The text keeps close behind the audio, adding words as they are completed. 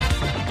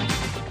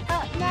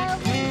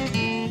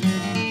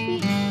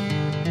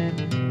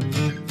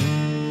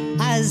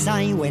as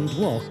I went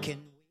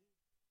walking.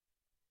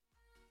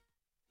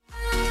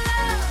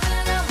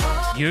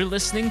 You're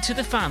listening to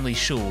The Family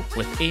Show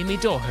with Amy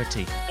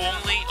Doherty,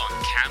 only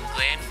on Cam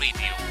Glen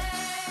Radio.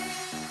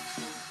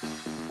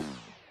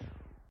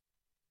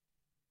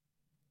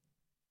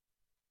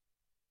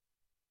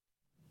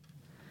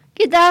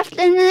 Good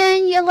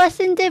afternoon, you're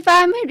listening to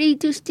Family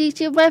Radio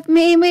Station with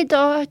me, Amy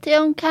Doherty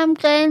on Cam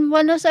Glen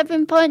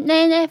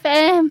 107.9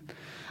 FM.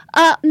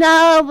 Up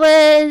now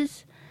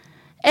was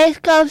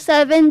S-Club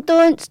 7,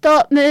 Don't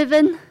Stop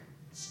Moving.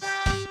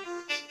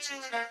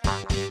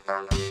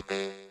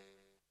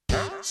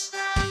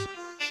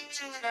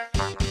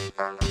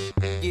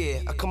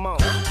 Yeah, come on.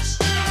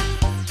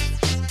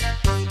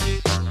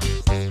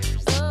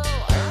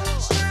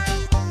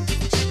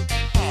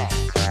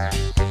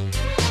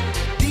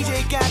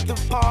 DJ got the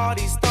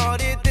party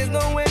started, there's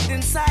no end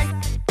in sight.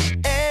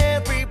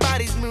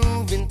 Everybody's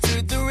moving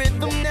to the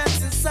rhythm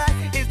that's inside.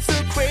 It's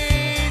a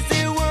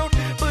crazy world,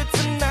 but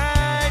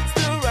tonight's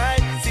the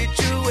right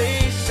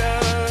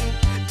situation.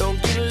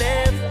 Don't get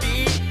left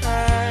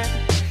behind.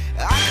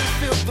 I can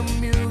feel the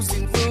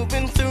music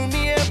moving through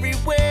me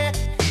everywhere.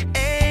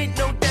 Ain't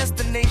no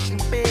destination,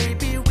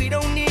 baby, we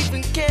don't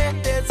even care.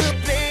 There's a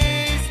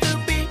place to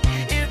be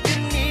if you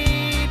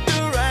need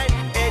the right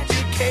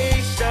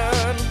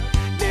education.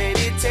 Let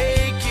it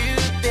take you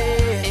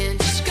there. And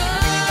just go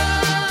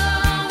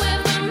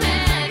with the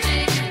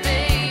magic,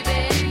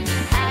 baby.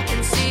 I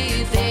can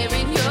see it there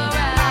in your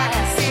eyes. I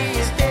can see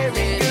it there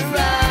in your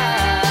eyes.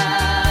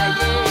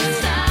 Don't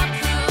stop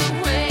the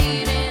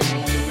waiting.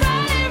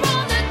 Right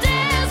on the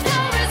dance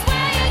floor is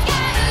where you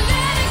gotta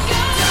let it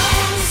go.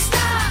 Don't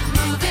stop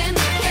moving.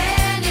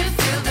 Can you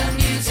feel the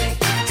music?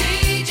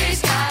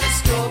 DJ's got us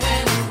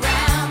going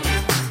around,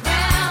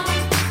 round.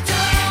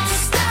 Don't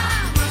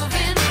stop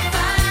moving.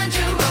 Find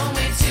your own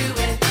way to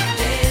it.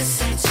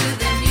 Listen to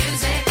the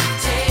music,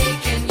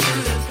 taking you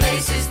to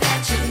places that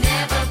you've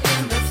never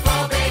been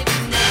before, baby.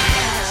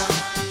 Now.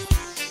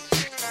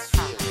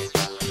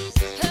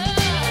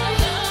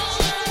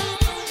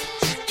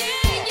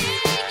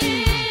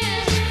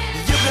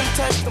 You can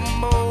touch the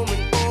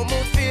moment,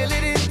 almost feel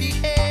it in the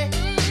air.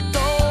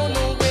 Don't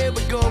know where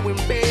we're going,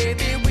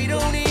 baby, we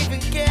don't even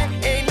care.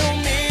 Ain't no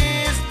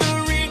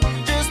mystery,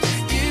 just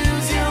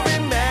use your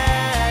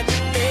imagination.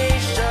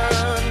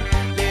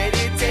 Let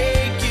it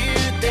take you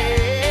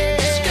there.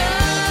 Go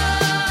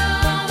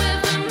with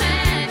the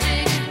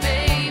magic,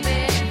 baby.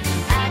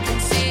 I can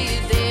see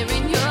it there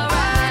in your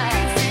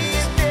eyes.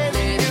 Let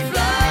it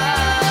flow.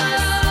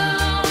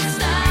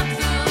 Stop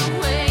the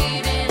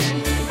waiting.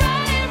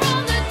 Right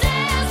on the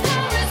dance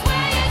floor is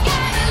where you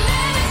gotta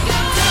let it go.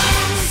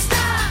 Don't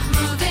stop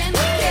moving.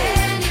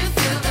 Can you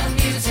feel the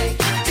music?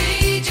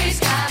 DJ's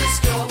got us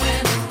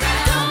going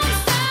around,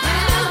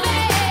 round.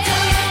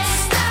 Don't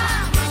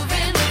stop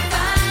moving.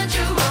 Find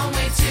your own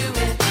way to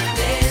it.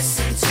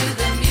 Listen to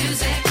the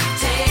music,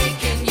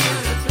 taking you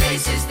to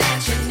places that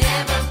you've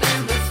never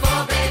been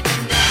before, baby.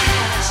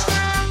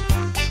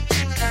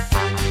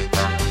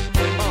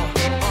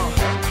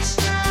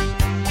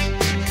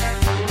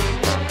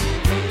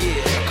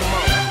 Yeah, come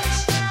on.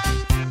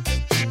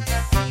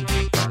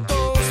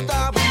 Don't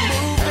stop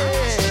moving.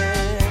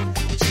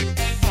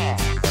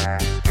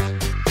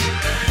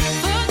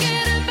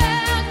 Forget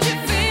about your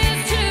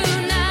fears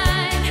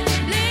tonight.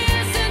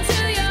 Listen to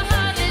your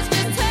heart, let's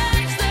just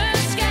touch the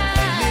sky.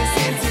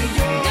 Listen to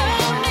your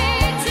No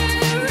need to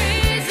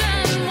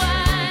reason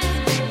why.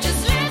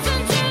 Just listen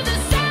to the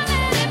sound,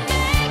 let it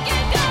make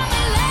you come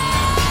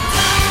alive.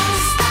 Don't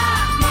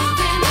stop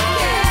moving.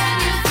 Can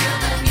you feel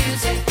the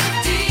music?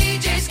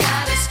 DJ's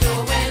got us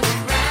going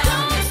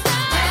around,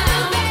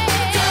 round.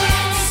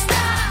 Don't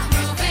stop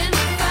moving.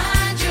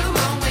 Find your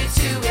own way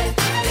to it.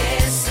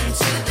 Listen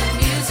to the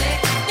music.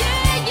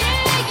 Yeah,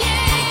 yeah,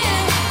 yeah.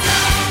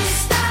 Don't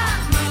stop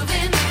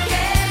moving.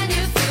 Can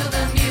you feel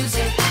the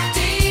music?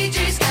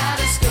 DJ's got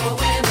us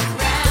going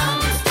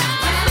around,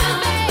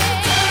 round.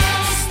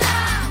 Don't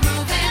stop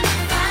moving.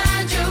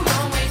 Find your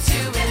own way to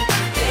it.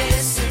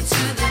 Listen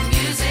to the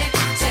music,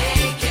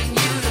 taking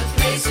you to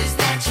places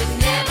that you've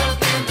never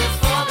been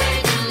before,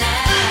 baby. Now.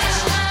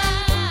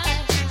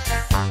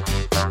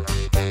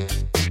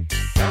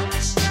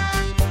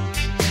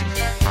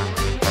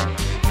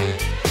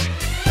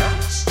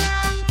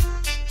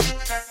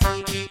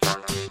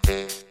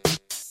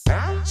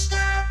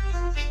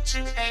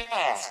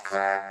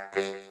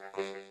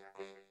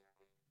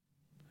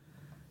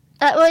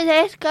 That was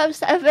S-Club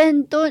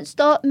 7, Don't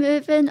Stop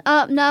Moving.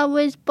 Up now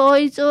was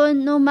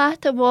Boyzone, No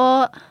Matter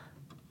What.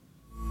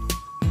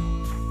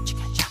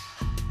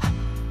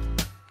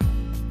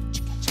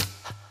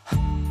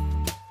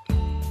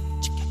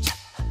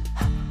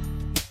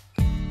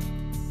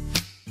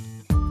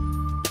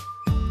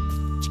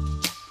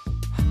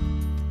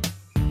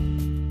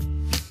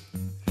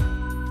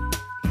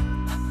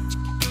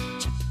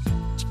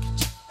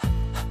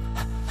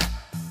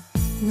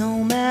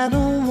 No matter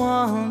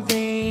what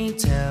they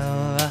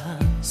tell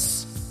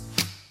us,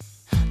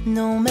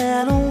 no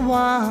matter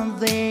what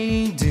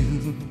they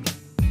do,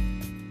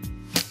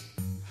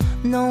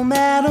 No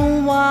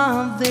matter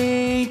what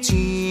they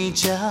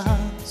teach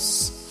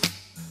us,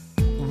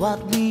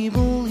 what we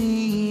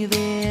believe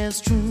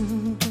is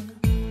true.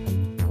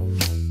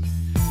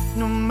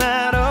 No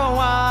matter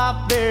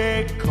what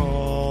they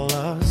call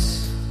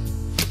us,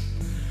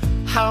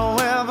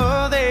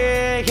 however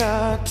they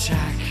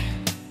attack,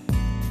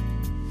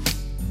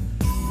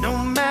 no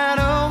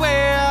matter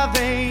where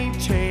they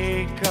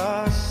take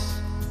us,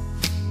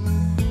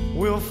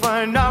 we'll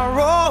find our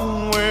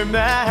own way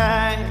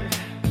back.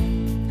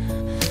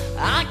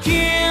 I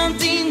can't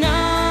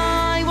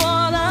deny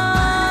what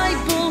I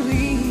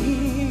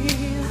believe.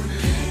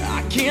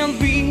 I can't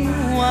be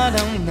what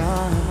I'm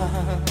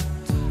not.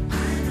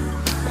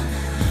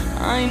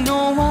 I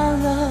know I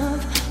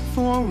love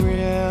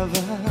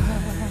forever.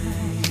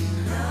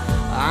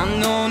 I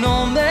know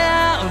no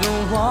matter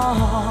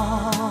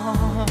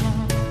what.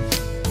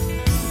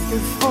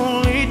 If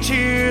only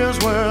tears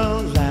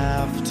were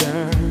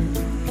laughter,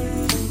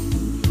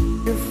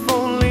 if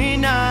only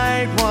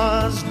night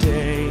was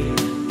day,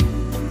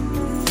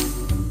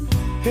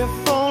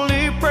 if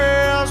only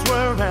prayers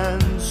were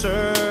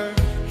answered,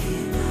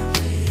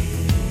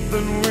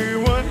 then we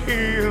would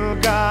hear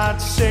God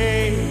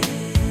say,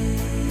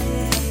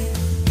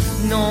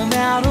 no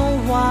matter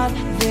what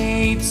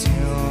they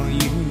tell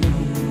you,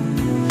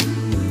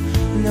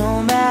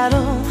 no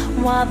matter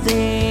what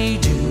they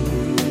do,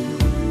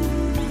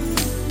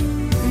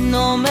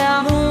 no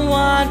matter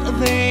what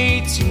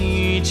they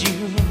teach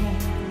you,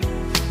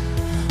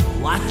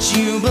 what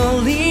you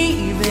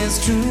believe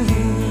is true.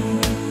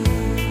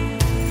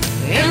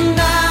 And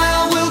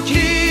I will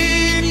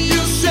keep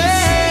you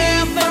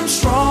safe and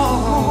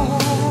strong,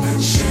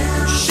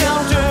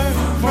 shelter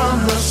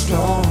from the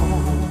storm.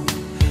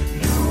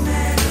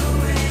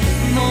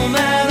 No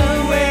matter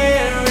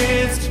where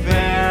it's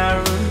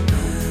barren,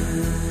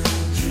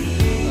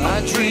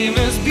 a dream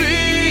is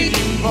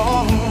being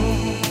born.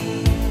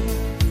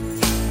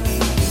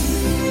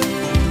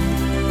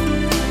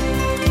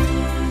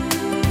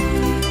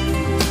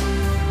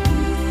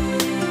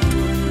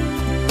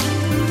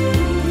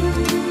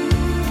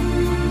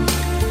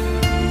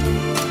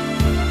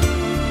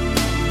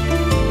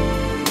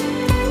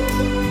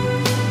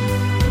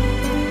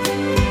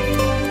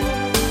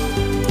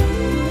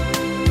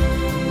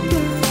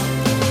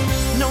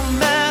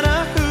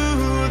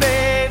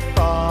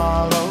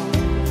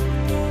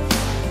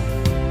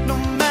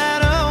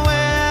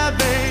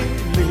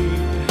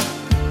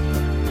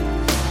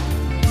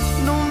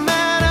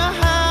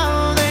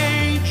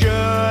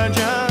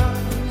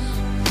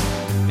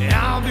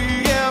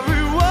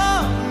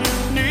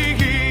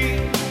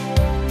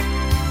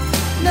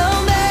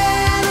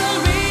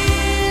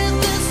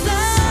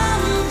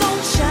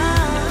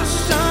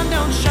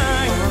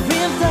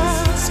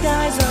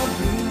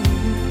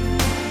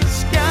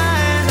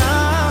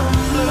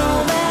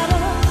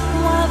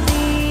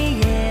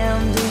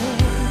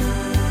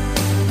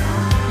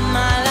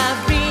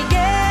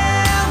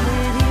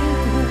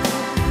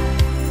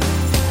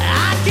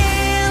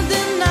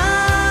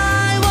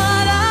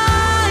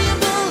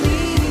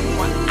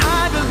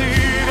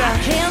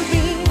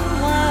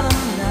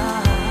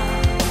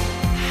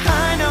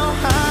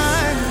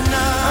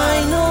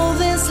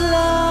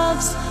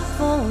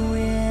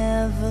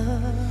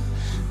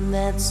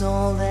 That's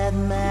all that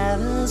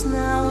matters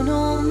now,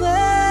 no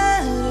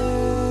matter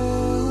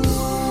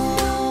what.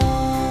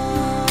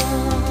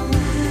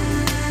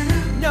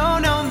 No,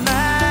 no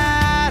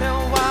matter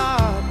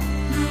what.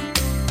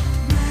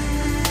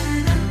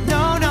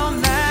 No, no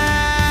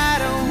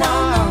matter what. No,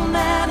 no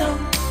matter.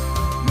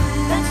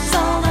 That's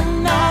all that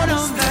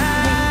matters to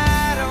me.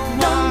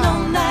 No, no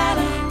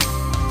matter.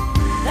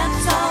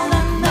 That's all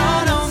that matters.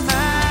 No, no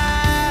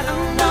matter.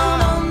 No,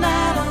 no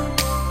matter.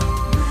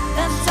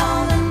 That's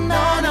all that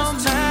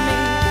matters to me.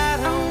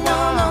 No,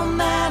 no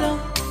matter.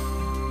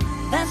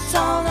 That's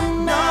all that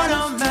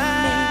matters to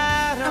me.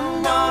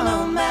 No, no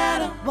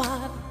matter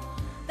what.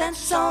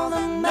 That's all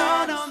that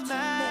matters to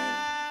me.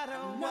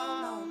 No,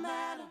 no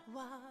matter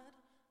what.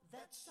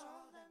 That's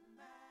all that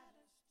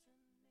matters to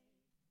me.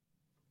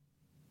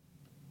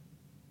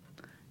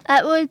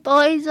 That was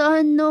Boys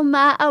on No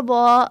Matter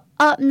What.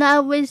 Up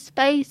now with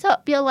Spice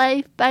Up Your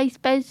Life by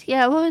Spice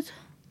Girls.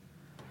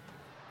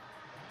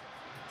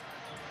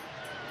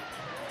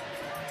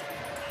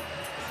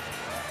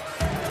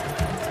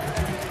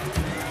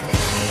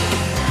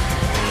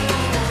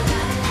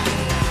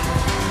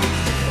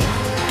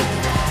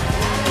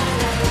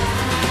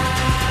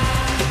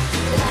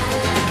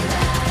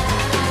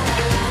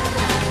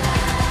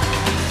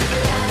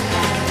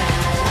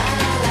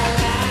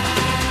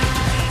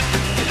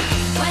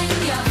 When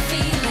you're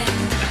feeling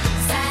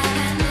sad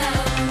and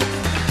low,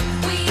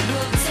 we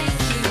will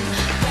take you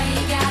where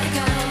you gotta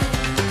go.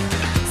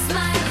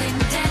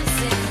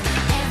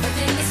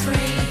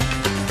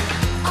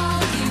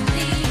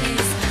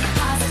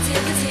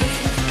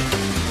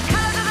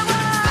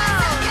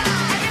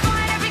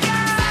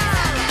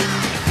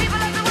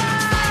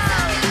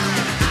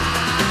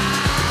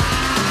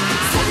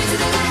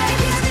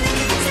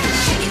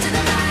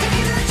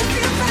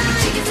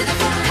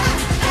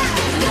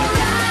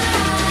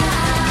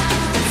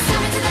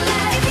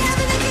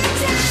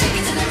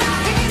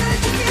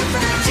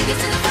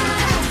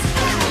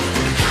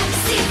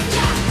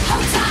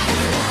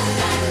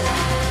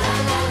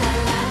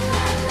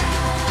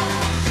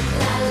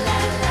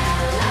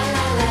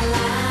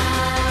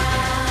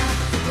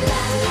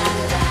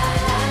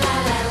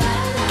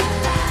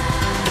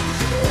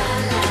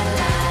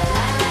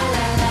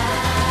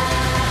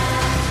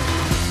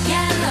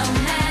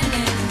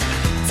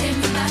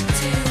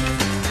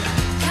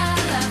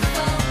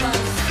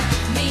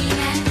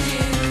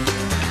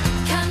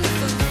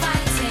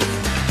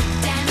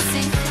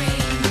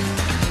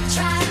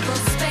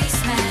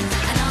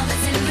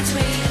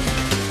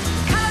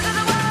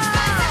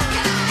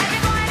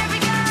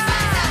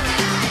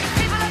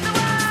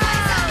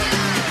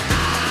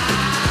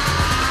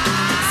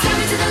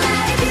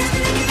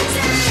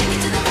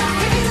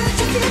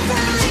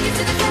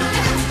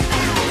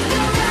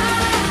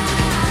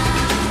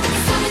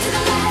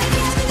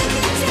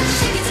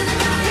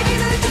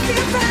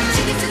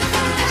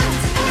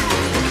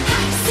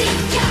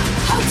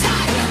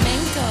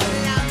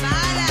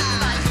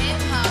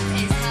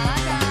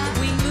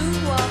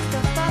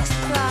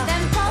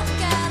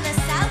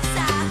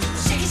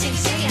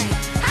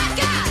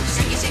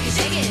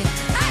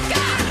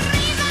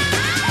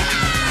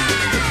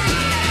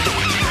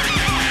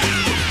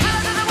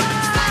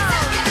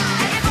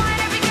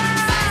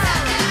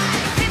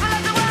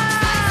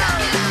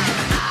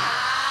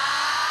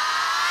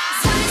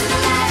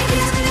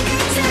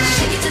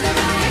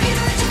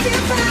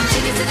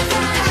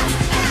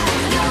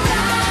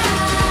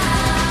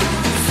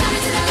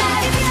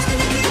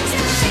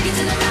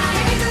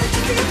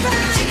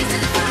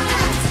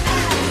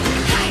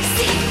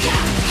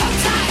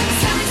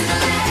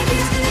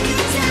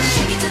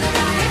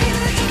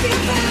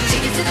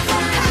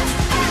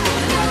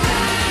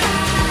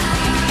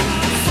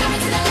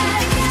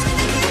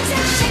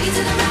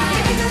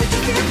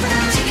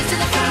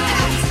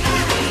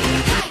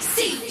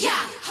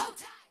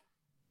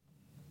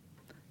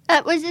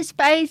 It was a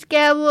Spice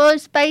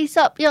Girls, Spice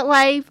Up Your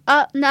Life.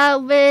 Up now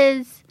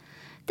with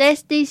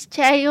Destiny's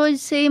Child,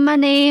 Say My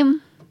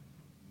Name.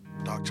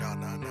 Dark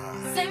Child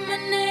 99. Say my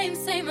name,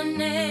 say my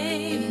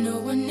name. If no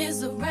one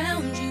is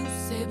around you,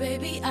 say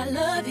baby I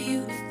love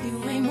you. If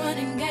you ain't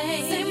running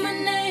game, say my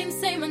name,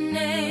 say my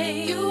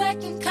name. You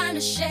acting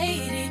kinda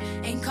shady,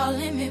 ain't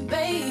calling me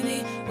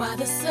baby. Why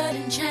the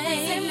sudden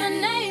change? Say my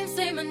name,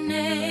 say my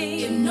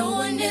name. If no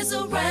one is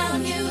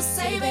around you,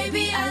 say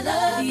baby I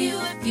love you.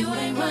 If you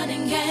ain't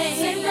running game,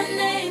 say my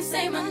name,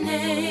 say my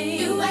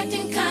name. You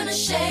acting kinda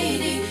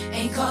shady,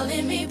 ain't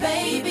calling me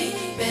baby.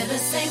 Better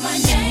say my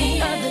name.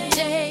 The other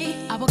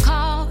day I would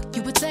call,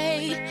 you would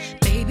say,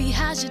 baby,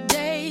 how's your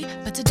day?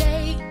 But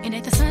today, it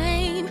ain't the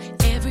same.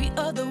 Every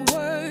other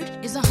word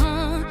is a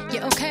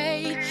yeah,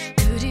 okay.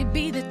 Could it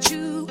be that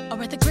you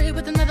are at the crib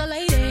with another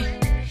lady?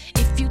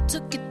 If you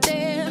took it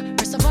there,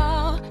 first of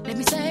all, let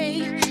me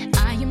say,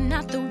 I am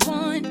not the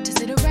one to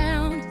sit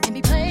around and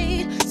be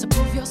played. So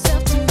prove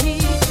yourself to me.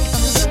 If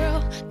I'm the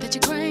girl that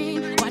you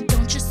claim, why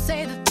don't you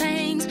say the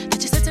things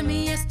that you said to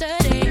me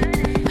yesterday?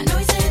 I know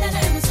you say that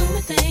I am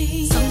assuming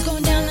things. Something's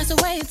going down, that's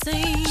the way it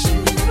seems.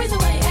 Shouldn't be the reason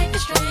why you acting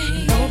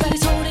strange.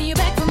 Nobody's holding you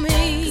back from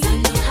me. 'Cause I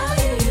know how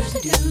you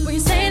usually do. When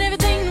you're saying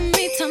everything to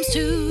me times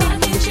two. Why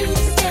can't you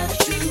just tell the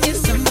truth? If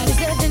somebody's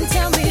dead, then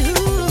tell me who.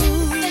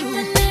 Say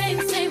my name,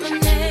 say my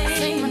name.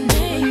 Say my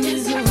name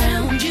is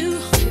around you.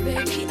 Say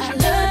baby I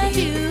love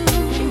you.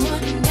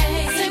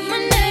 Say my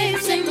name,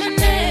 say my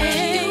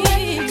name. You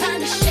acting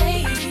kinda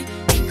shady,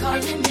 ain't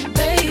calling me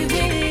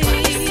baby. Why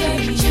you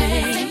sudden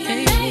change? Say my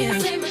name,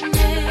 say my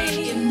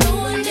name. If no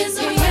one is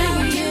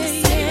around you,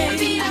 say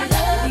baby I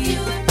love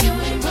you. If you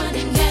ain't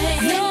running game,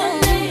 say my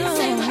name,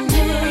 say my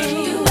name.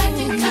 You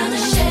acting kinda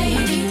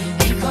shady,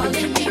 ain't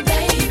calling me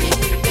baby.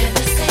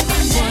 Better say my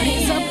name. What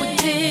is up with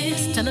this?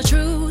 Tell the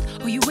truth,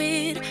 who you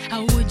with?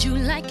 How would you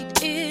like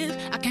it if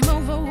I came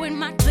over with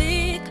my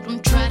clique?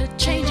 Don't try to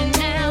change it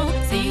now.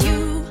 Say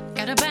you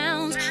gotta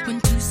bounce when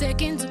 2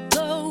 seconds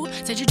ago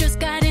said you just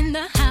got in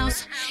the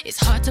house. It's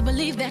hard to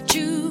believe that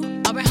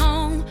you are at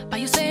home by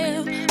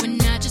yourself when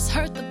I just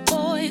heard the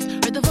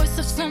voice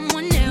of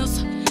someone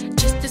else.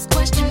 Just this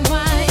question,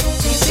 why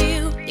do you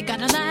feel you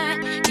gotta lie?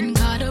 Getting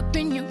caught up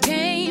in your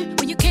game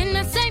when you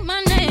cannot say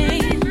my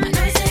name. I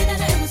know you say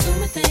that I am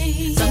assuming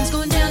things. Something's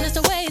going down, that's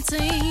the way it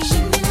seems.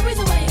 Shouldn't be the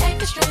reason why you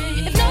acting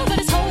strange. If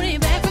nobody's holding you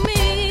back from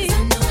me, 'cause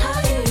I know how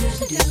you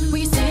usually do. When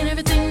you're saying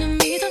everything to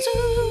me, don't you?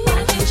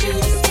 Why can't you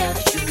just tell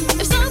the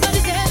truth? If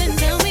somebody's dead, then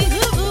tell me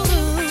who.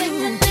 Say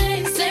my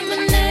name, say my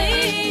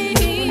name.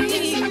 No one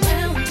is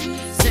around you.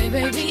 Say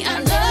baby I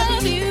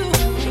love you.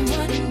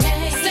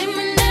 Say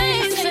my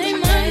name, say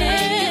my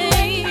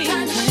name.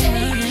 Kinda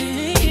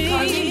shady,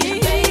 calling me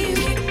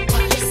baby.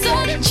 Why you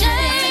sudden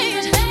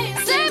change?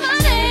 Say my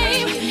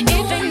name,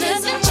 if ain't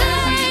nothing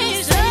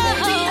changed.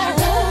 Baby, I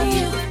love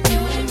you. You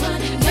ain't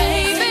running,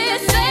 baby.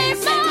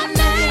 Say my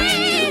name.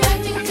 You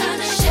acting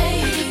kinda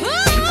shady,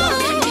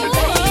 calling me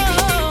baby.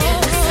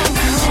 Better say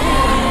my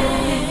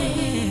name.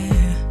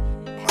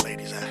 My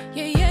ladies at?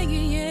 Yeah, yeah,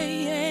 yeah, yeah,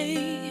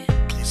 yeah.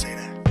 Can you say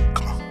that?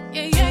 Come on.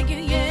 Yeah, yeah,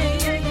 yeah, yeah,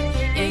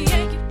 yeah,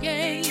 yeah, yeah,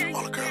 yeah.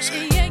 All the girls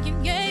say. Yeah,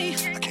 yeah,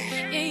 yeah. I can't.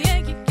 Yeah, yeah,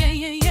 yeah,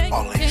 yeah, yeah.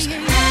 All ladies say. Yeah,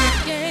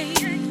 yeah,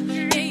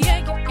 yeah,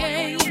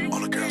 yeah. All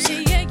the girls say.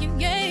 Yeah, yeah,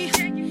 yeah.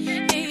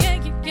 Yeah, yeah,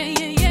 yeah,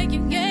 yeah,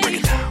 yeah. Break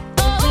it down.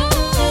 Oh.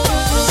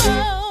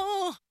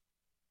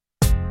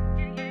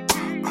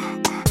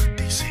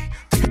 DC,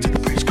 take it to the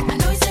bridge. Come I on.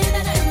 know you say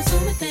that I am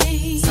assuming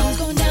things. Something's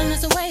going down,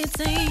 that's the way it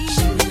seems.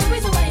 Shouldn't be the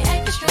reason why you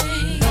acting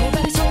strange.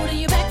 Nobody's holding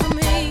you back from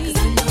me.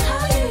 'Cause I know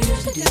how you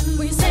usually do.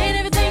 When you're saying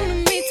everything to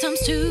me times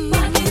two.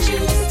 Why can't you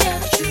just tell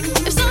the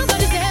truth? If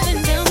somebody's dead, then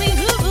tell me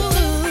who.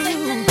 Say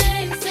my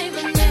name, say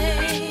my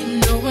name.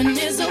 No one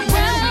is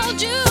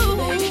around you.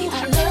 Baby,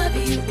 I love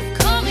you.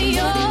 Call me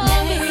yours.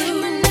 Say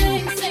my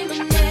name, say my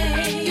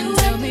name. You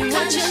tell me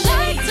what you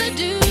like to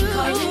do.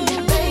 Calling me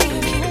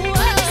baby.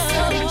 Why you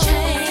sudden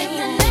change? Say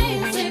my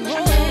name, say my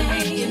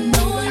name. If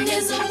no one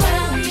is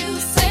around you,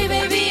 say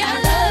baby I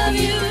love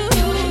you.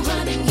 You ain't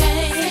running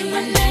game. Say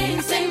my name,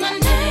 say my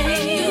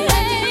name. You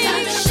acting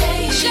kinda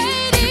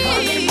shady,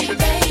 calling me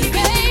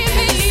baby.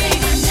 Say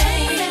my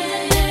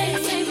name,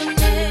 say my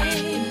name.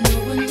 If no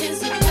one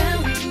is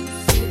around you,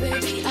 say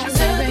baby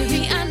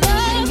I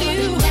love you.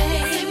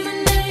 Say my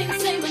name,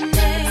 say my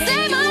name.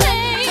 Say my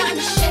name,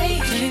 kinda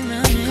shady,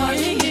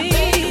 calling me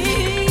baby.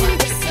 Why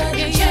you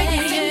sudden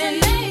change? Say my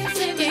name,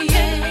 say my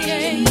name.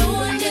 If no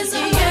one is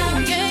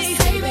around you,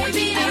 say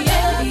baby I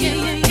love you.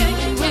 You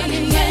ain't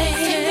running game.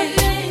 Say my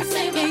name,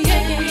 say my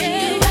name.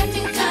 You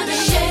acting kinda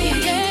shady,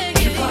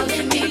 you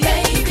calling me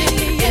baby.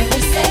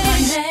 Better say my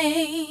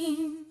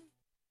name.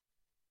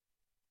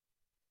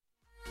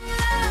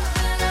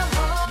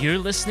 You're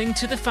listening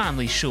to The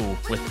Family Show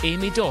with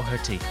Amy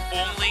Doherty.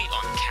 Only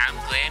on Cam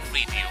Glen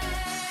Radio.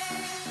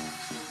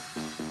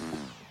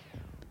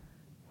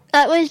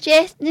 That was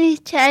Destiny's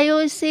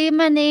Child, Say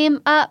My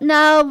Name. Up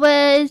now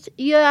with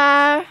You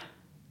Are.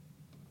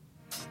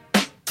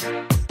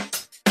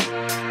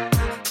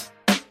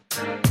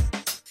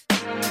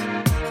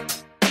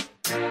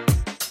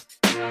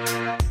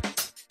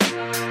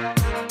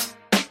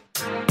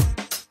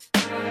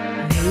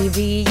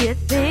 Maybe you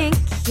think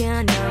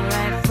you're not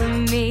right for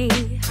me,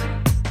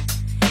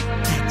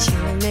 that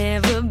you'll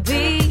never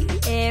be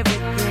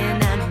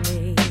everything I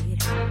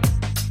need.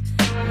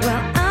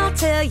 Well, I'll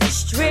tell you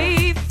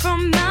straight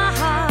from my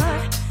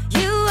heart,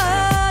 you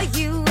are,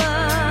 you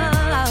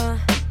are.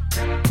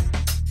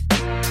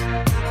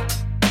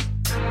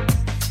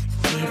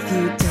 If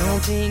you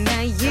don't think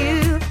that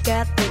you've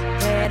got the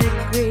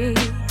pedigree,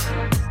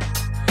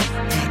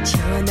 that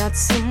you're not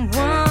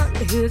someone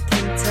who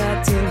can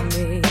talk to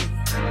me,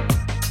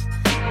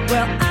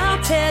 well,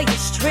 I'll tell you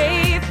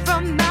straight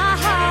from my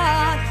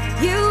heart,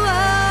 you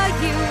are,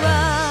 you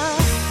are,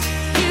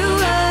 you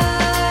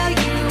are,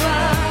 you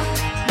are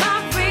my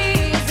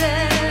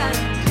reason.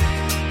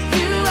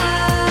 You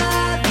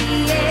are the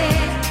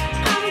air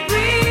I'm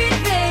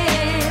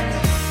breathing,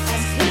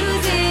 that's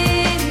who's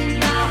in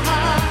my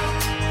heart.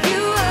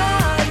 You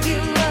are,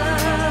 you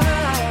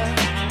are.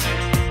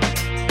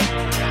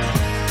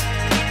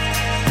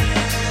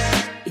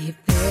 If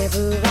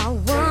ever I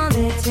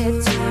wanted to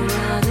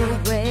run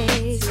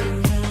away,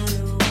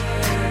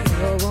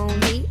 oh,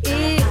 only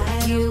if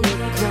you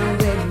would come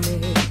with me.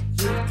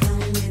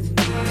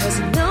 'Cause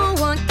no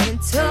one can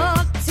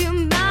talk to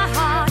my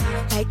heart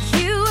like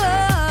you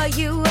are,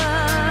 you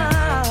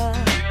are.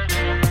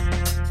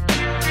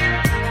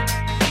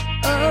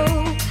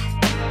 Oh,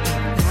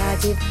 if I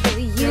did for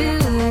you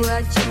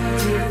what you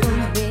do for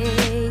me,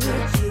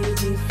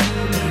 if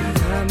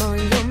I'm on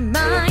your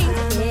mind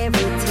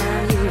every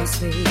time you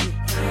speak,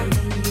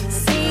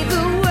 say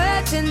the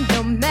words and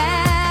no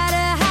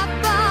matter how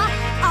far,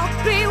 I'll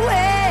be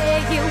where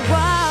you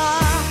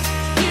are.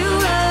 You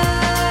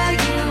are,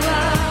 you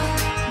are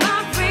my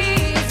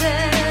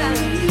reason.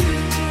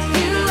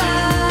 You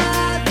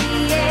are the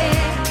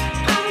air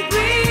I'm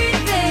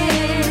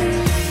breathing,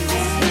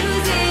 that's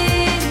who's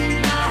in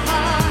my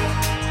heart.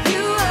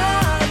 You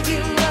are,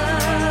 you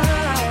are.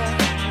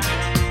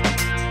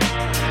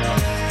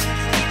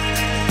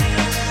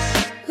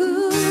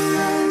 Ooh,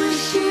 I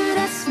wish you'd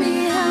ask me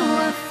how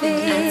I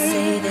feel. I'd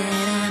say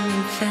that I'm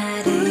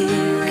emphatic.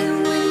 Ooh, and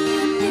when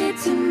you need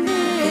to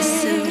me, this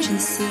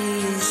urgency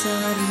is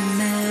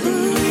automatic.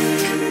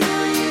 Ooh,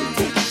 my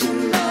addiction,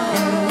 Lord.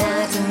 And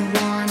I don't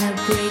wanna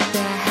break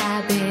the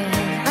habit.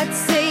 I'd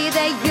say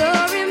that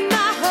you're in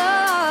my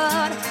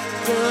heart.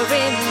 You're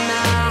in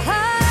my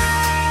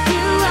heart.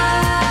 You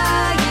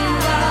are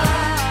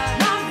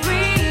my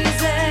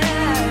reason.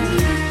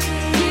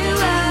 You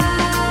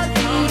are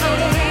the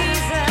air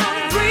I'm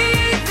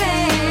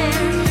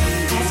breathing,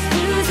 that's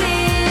who's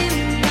in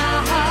my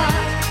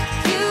heart.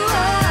 You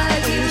are,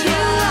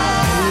 you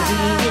are. Maybe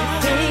you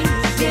think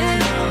you're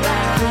not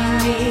right for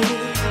me.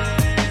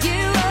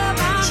 You are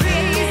my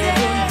reason.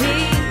 Be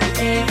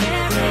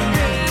everything.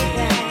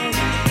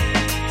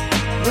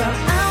 Well,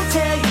 I'll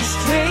tell you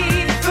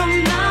straight from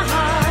my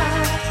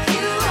heart.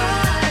 You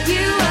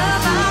are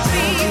my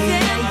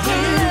reason.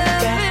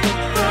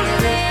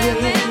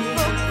 Living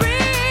for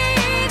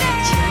freedom.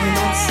 You're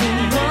not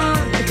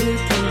someone who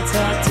can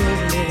talk to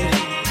me.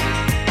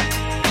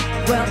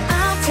 Well,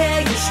 I'll tell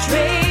you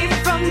straight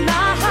from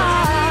my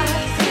heart.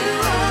 You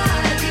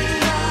are, you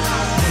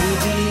are.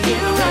 Maybe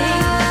you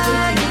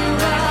are, you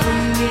are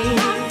me.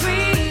 My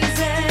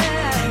reason.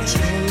 That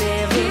you'll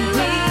never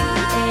be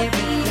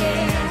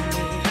everything.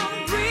 I'm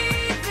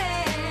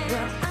breathing.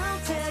 Well,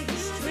 I'll tell you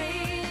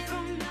straight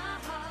from my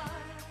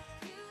heart.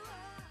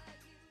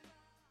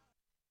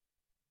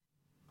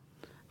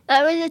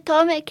 That was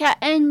Atomic Cat,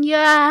 and you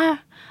are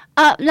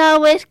up now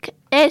with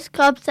S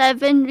Club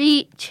 7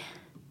 Reach.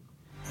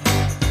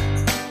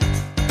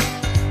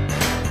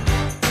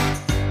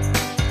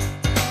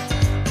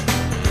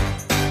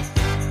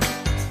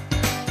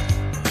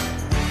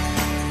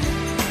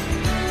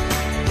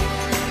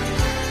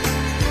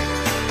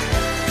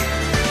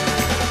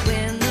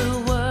 When the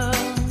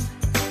world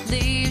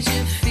leaves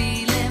you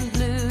feeling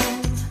blue,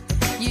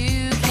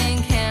 you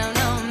can count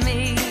on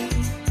me.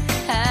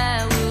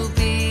 I will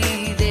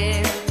be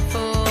there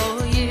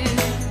for you.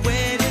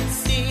 When it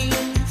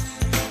seems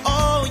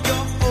all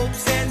your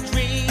hopes and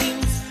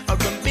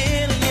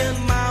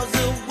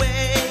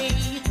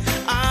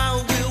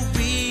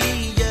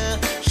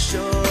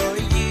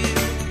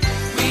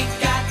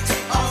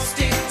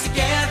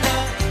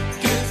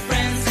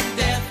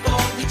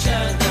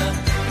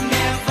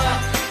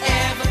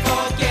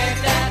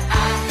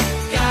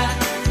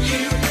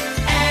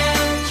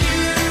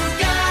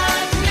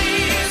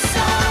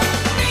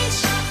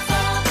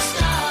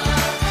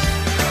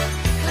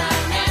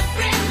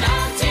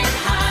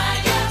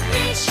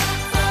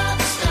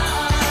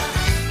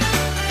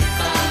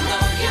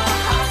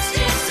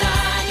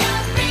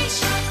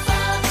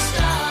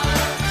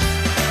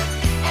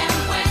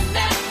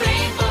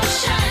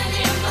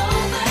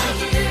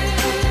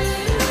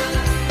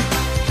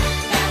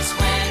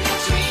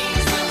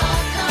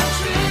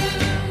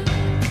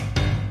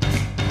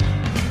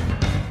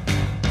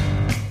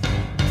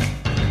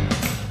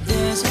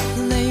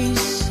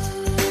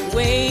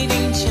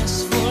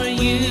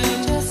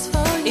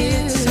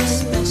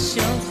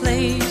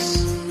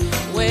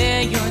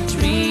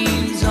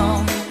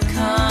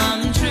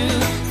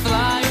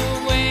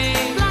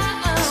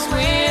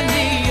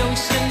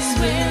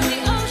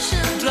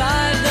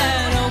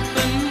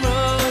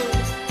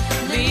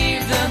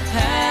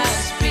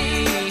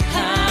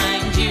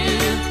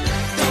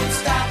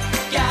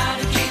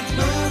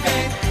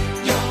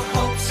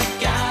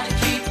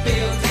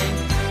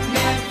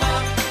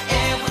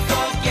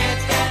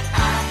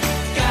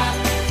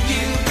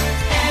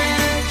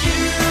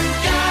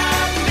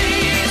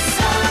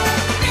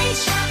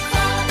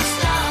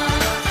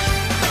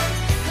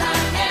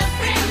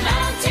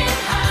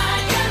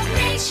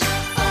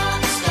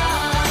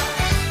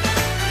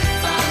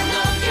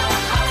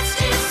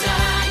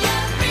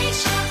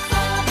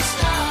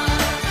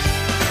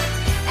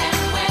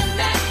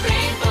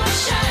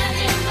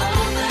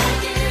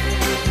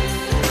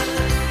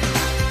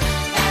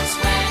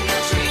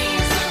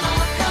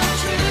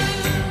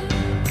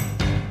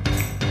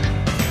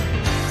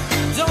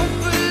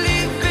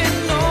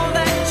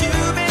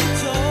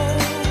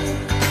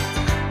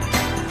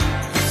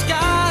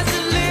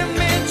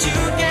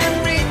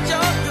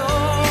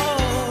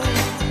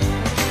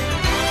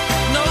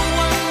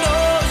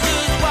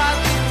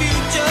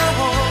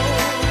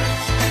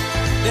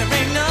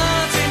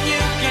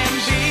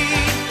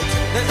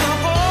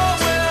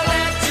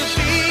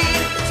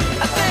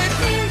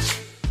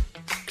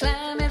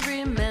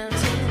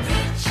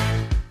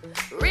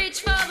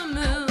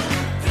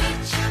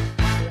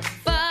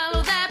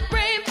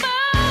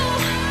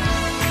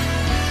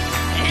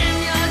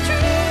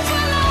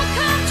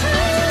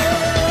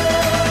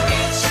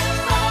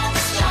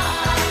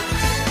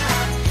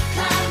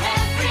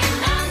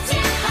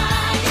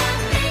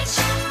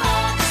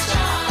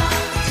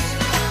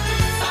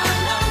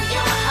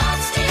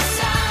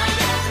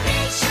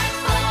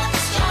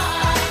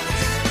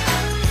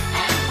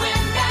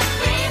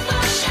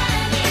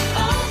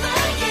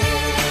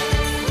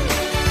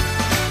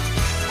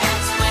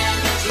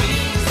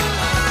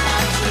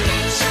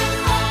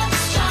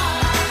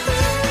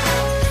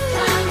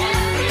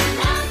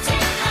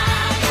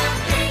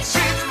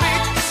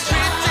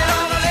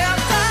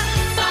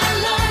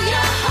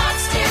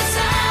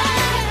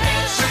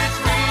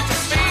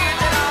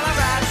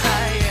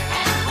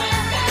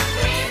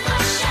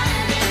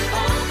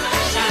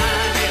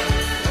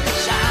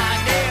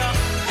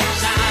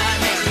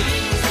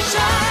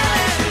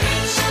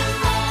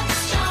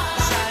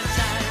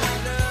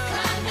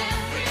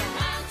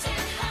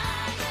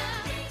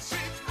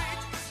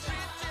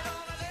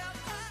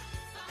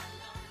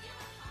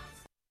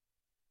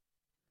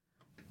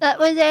That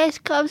was S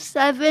Club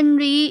 7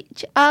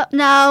 Reach. Up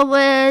now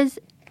was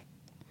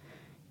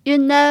You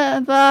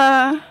Never.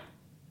 A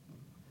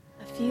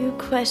few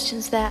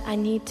questions that I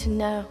need to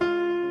know.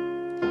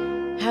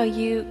 How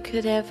you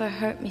could ever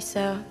hurt me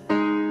so.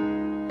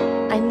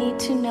 I need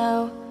to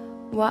know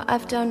what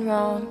I've done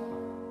wrong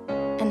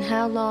and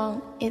how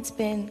long it's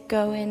been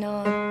going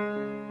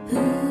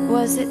on.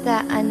 Was it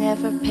that I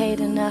never paid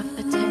enough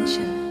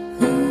attention?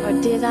 Or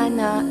did I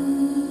not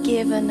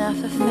give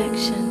enough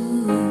affection?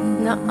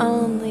 Not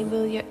only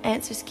will your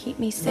answers keep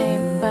me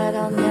sane, but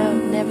I'll know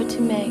never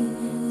to make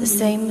the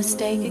same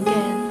mistake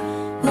again.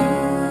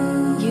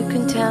 You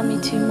can tell me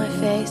to my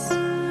face,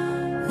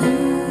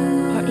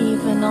 or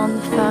even on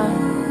the phone.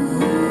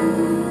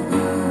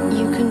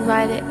 You can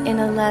write it in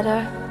a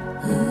letter.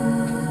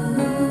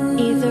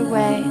 Either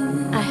way,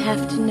 I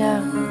have to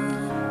know.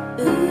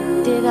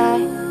 Did I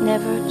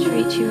never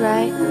treat you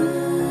right?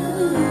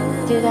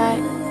 Did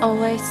I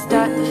always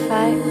start the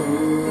fight?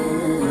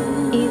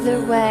 Either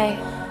way,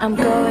 I'm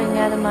going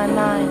out of my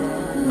mind.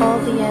 All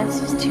the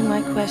answers to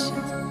my questions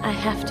I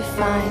have to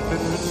find.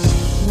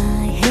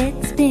 My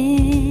head's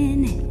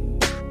spinning.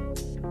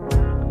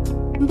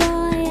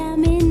 Boy,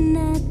 I'm in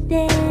a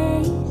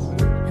daze.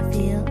 I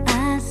feel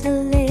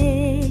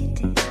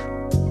isolated.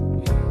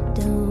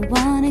 Don't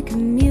wanna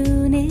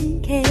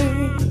communicate.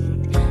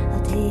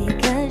 I'll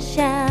take a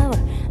shower.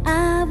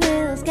 I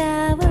will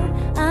scour.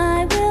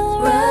 I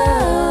will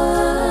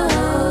run.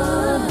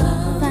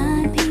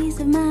 Find peace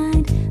of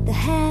mind, the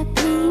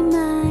happy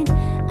mind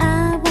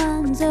I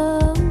once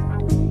owned.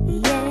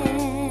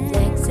 Yeah.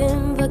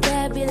 Flexing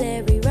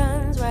vocabulary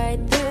runs right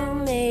through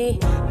me.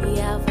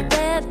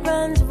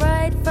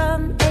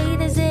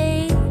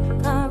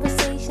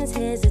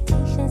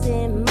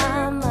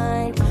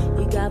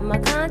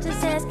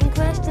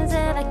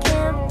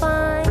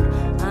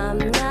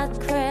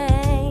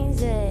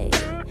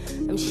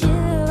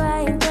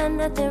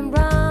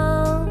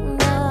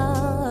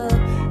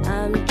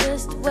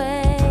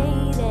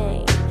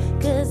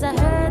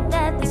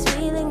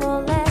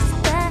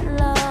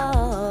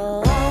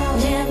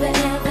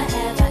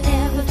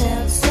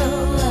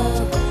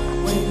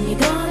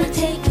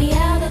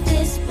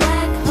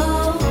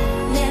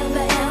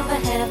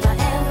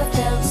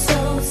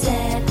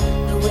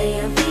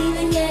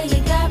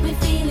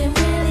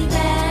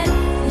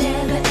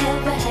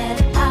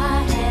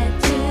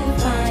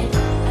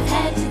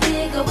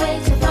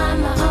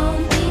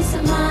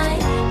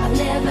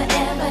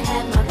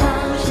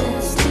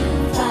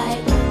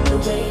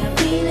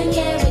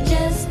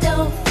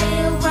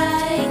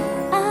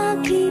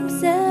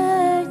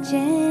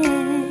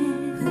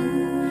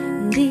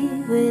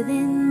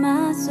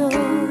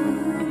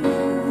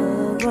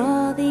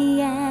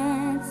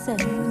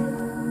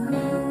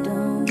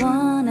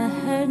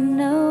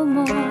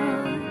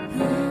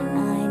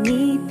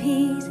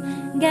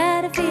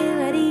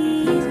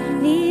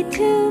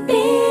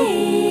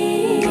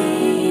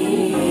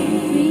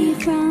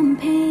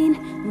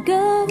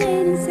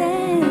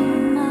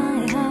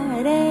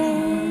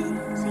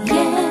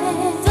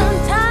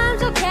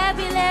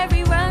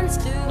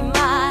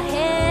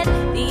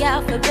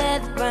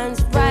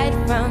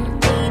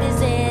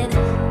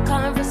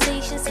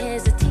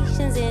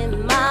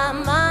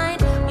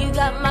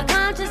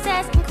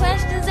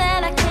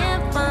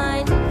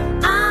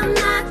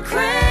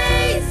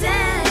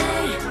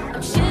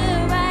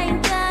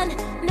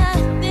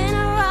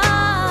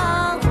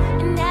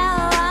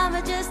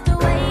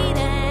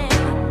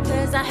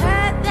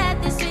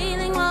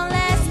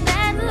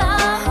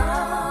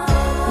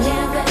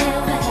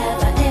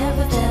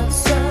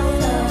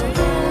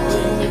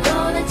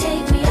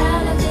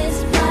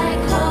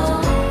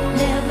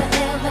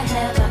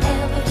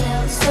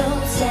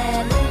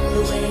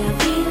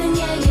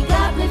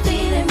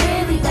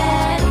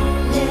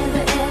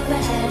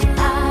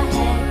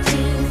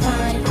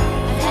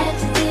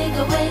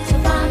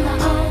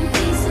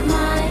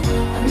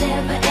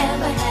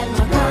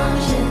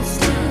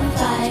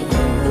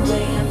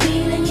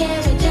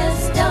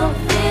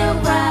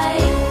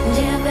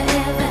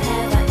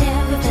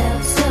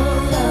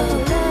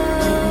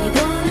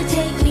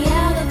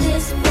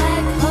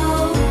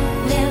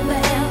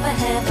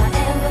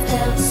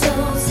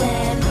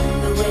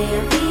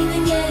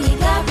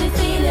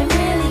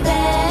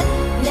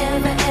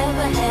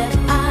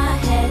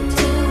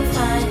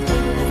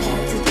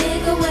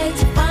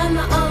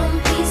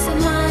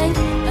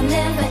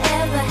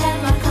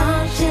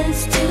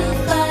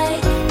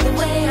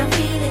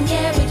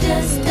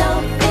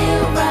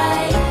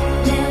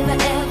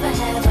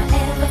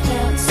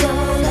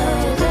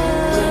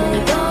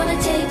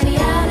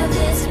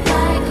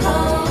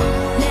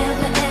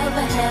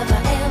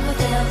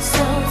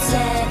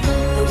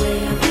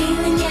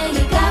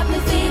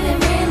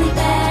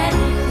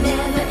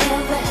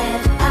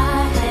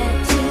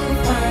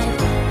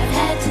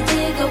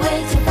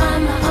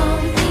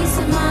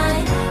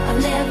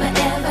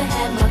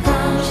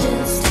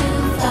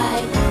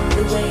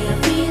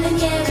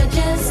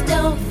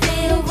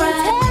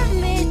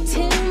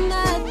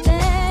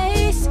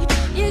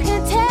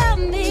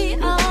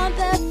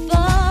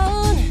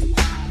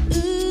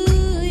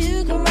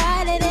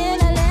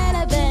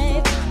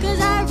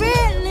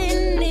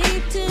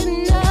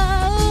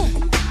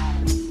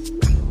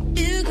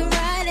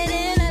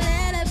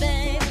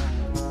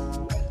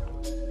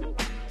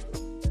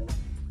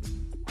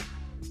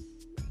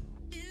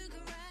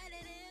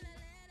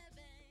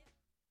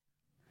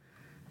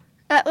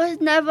 That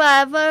was Never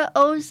Ever.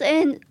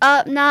 Also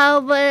up now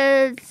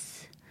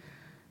with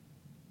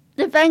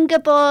the Venga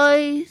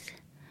Boys.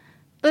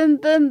 Boom,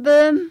 boom,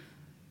 boom.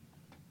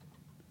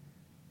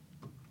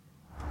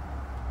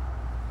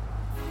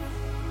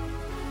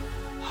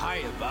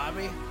 Hiya,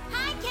 Bobby.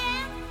 Hi,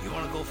 Ken. You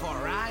want to go for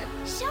a ride?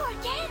 Sure,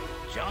 Ken.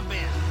 Jump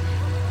in.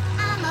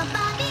 I'm a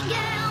Barbie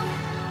girl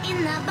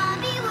in the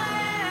Barbie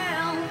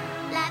world.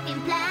 Life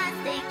in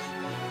plastic,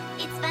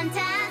 it's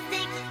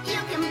fantastic. You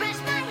can brush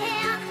my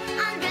hair,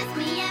 undress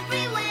me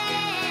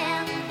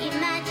everywhere.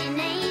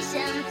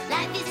 Imagination,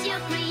 life is your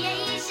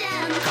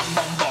creation. Come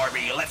on,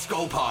 Barbie, let's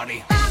go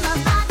party. I'm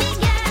a Barbie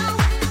girl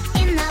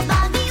in the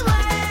Barbie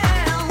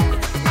world.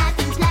 Life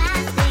in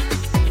plastic,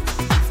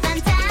 it's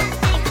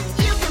fantastic.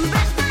 You can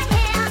brush my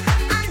hair,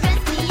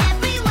 undress me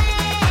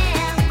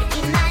everywhere.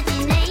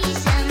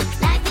 Imagination,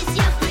 life is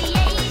your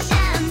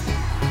creation.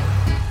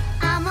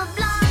 I'm a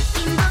blonde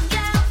steamboat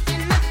girl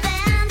in a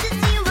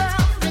fantasy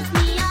world. Dress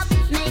me up,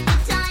 make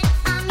it tight,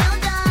 I'm your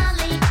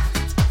dolly.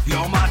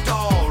 You're my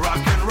doll,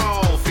 rock and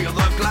roll. Feel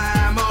the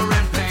glamour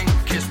and pink.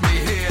 Kiss me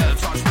here,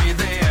 touch me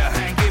there,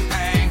 hanky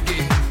panky.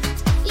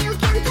 You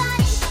can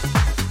touch,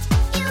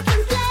 you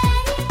can play.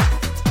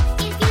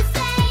 If you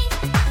say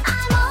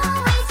I'm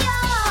always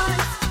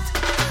yours.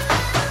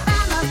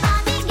 I'm a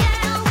Barbie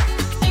girl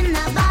in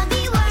the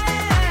Barbie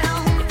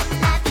world.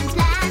 Life in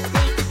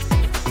plastic,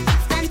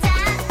 it's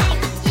fantastic.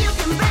 You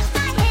can brush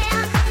my hair,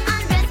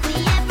 undress me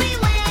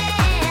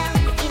everywhere.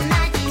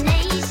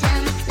 Imagination,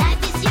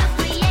 life is your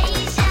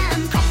creation.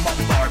 Come on,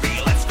 Barbie,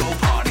 let's go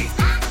party.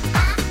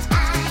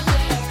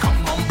 Yeah.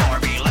 Come on,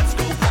 Barbie, let's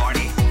go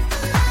party.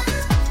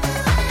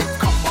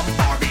 Come on,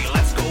 Barbie,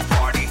 let's go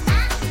party.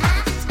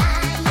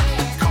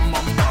 Come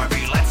on,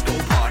 Barbie, let's go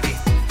party.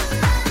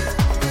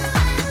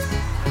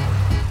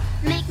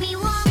 Make me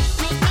walk,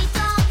 make me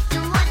talk, do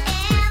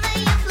whatever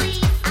you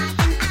please. I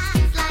can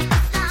act like a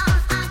star,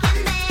 I can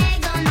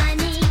beg on my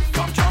knees.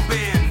 Come jump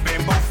in,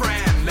 bimbo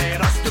friend,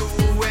 let us do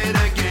it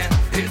again.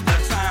 Hit the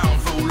town,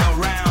 fool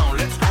around,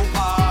 let's go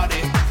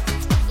party.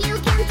 You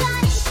can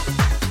touch,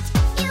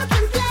 you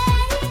can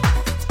play.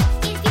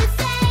 If you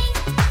say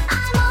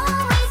I'm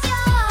always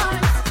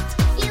yours.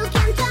 You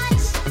can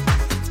touch,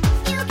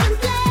 you can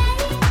play.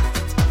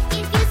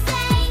 If you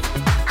say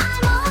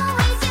I'm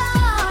always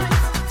yours.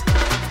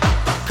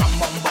 Come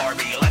on,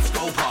 Barbie, let's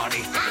go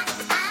party. Yeah.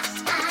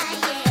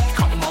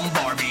 Come on,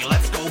 Barbie,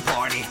 let's go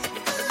party.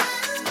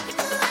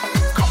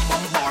 Come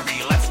on,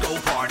 Barbie, let's go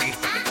party.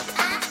 Yeah.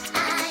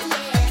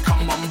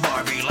 Come on,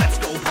 Barbie, let's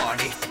go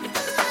party.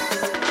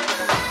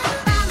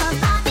 I'm a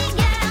Barbie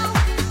girl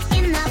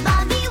in the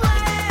Barbie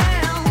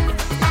world.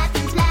 Life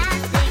in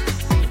plastic,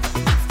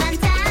 it's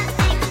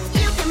fantastic.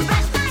 You can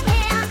brush my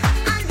hair,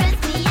 undress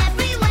me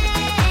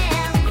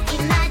everywhere.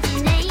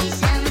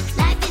 Imagination,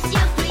 life is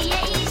your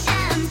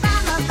creation.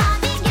 I'm a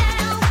Barbie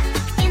girl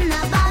in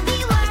the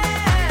Barbie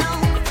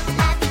world.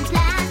 Life in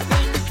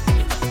plastic,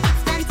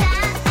 it's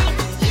fantastic.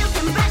 You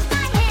can brush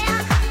my hair,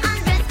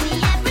 undress me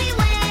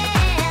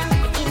everywhere.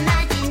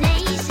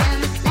 Imagination,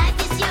 life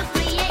is your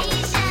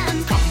creation.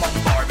 Come on,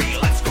 Barbie,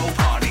 let's go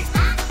party.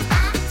 Yeah.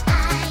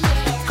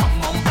 Come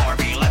on,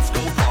 Barbie, let's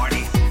go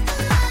party.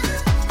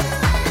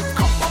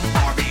 Come on,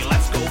 Barbie,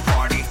 let's go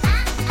party.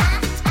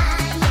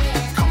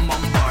 Come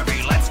on,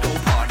 Barbie, let's go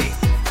party.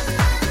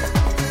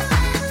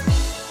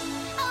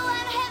 Oh,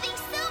 I'm having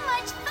so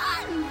much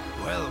fun.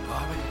 Well,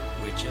 Barbie,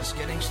 we're just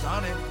getting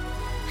started.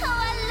 Oh,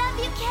 I love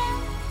you, Ken.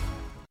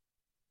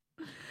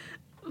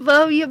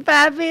 Well, you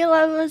Barbie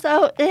lovers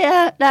out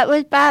there, that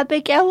was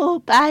Barbie Girl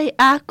by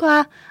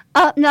Aqua.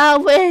 Up now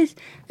with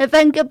the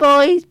Venga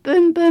Boys.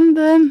 Boom, boom,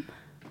 boom.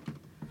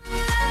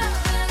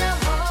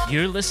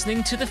 You're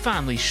listening to The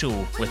Family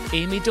Show with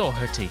Amy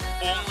Doherty,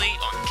 only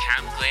on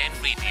Cam Glen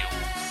Radio.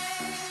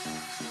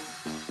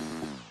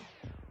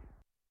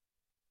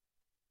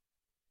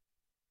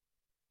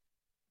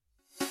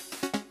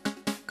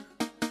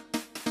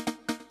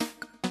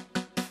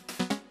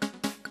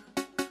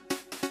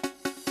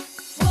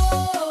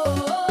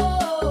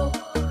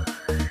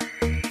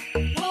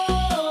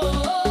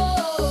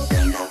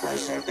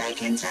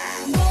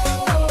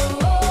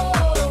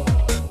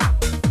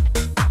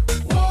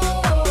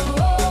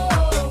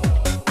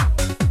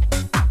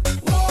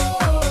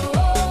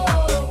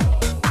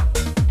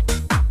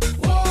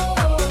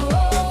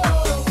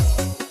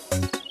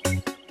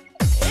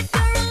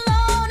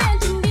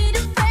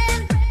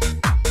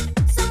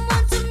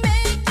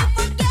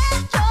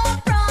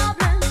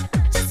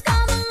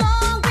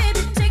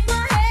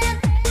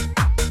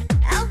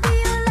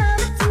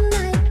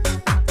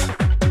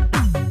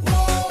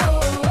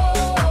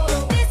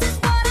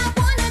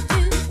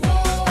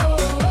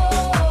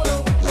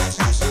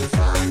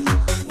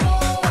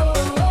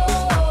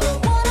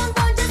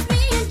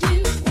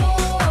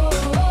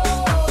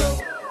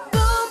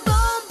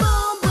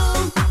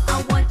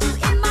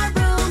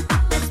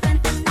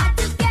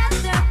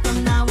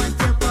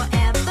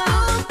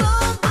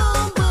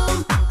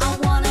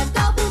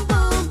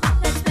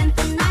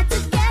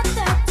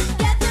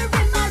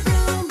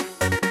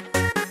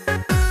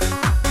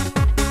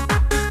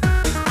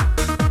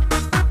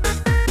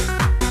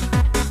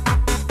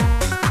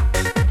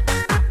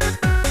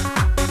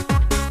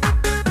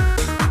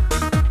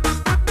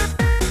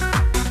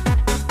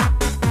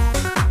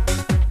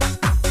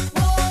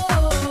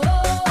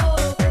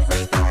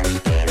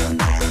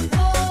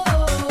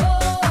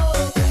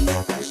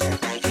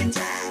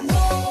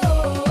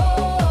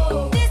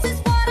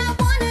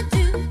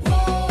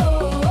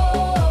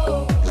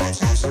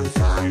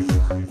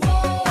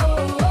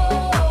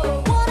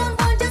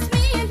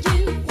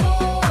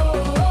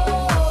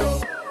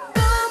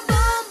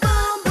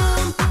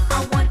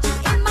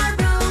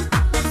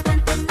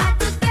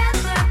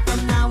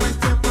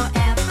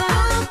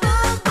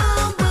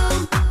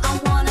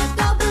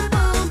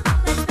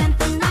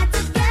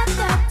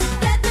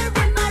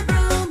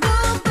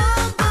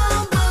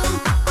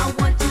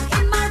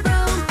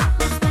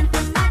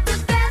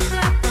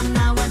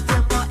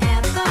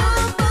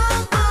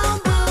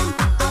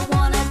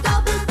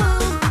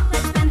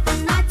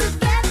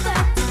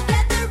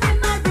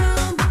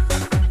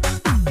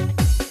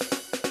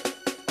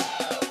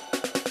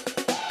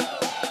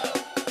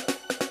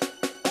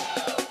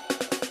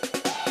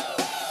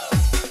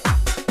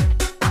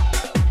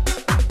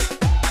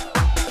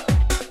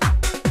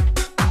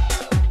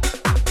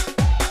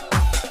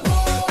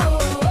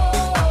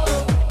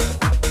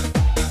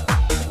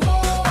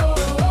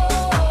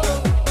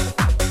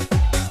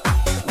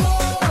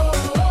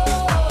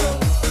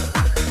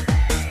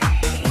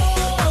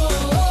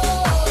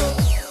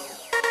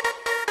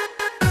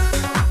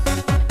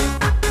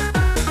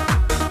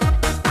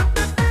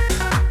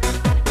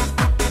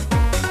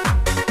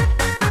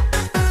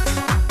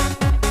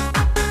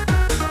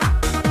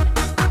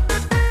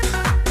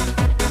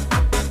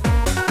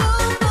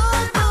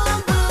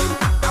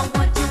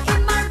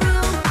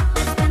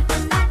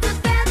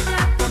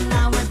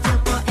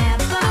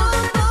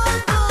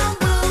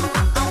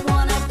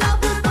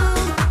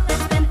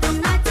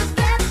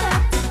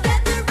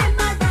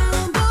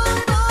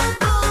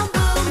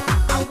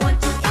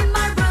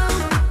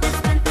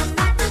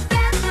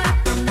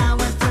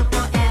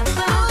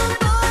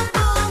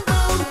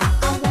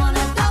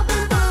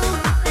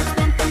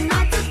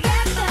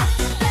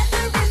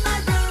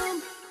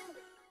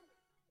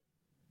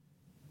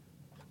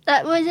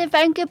 That was a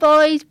Venga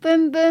Boys,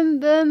 Boom Boom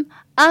Boom.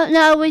 Out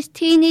now was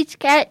Teenage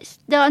Cats,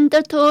 The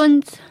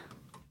Undertones.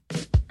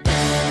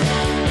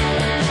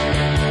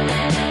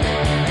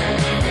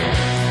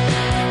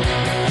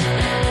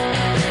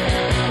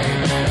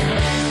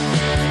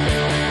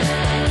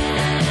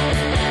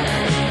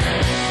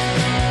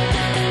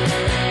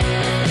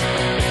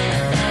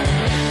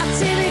 Our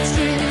teenage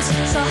dreams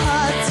so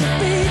hard to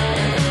beat.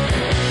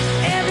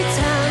 Every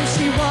time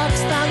she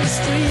walks down the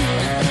street,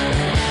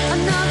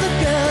 another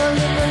girl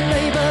in the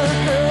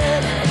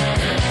neighborhood.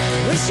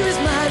 Wish she was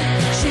mine,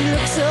 she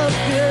looks so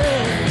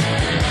good.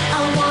 I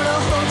wanna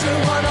hold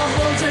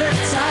her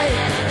tight.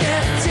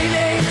 Get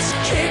teenage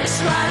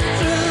kicks right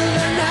through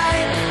the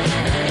night.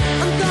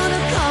 I'm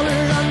gonna call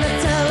her on the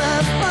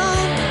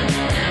telephone.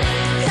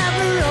 Have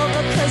her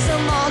over 'cause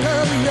I'm all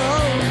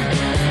alone.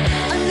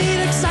 I need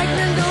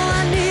excitement, oh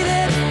I need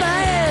it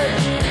bad.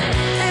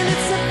 And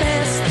it's the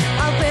best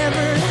I've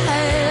ever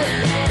had.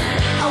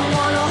 I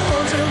wanna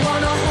hold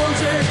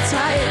her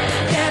tight.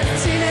 Get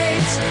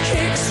teenage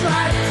kicks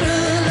right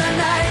through the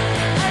night.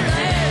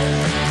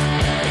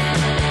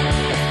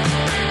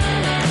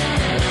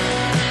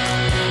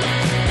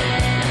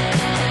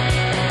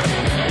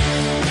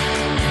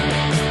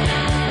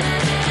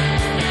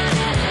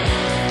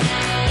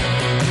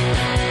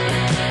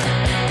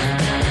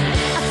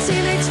 Our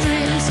teenage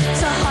dreams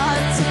so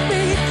hard to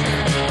beat.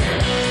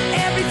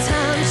 Every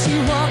time she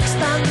walks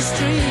down the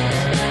street,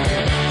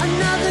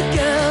 another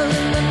girl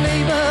in the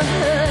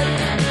neighborhood.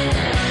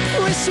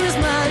 Wish she was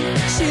mine,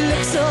 she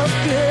looks so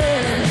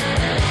good.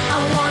 I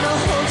wanna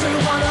hold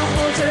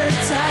her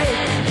tight.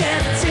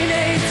 Get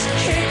teenage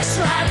kicks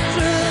right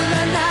through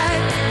the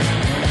night.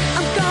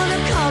 I'm gonna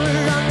call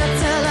her on the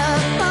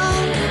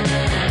telephone.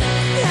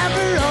 Have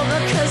her over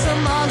 'cause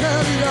I'm all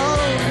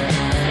alone.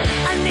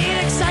 I need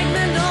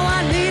excitement, oh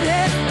I need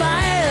it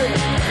bad.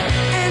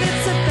 And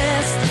it's the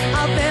best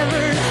I've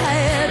ever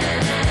had.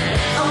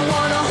 I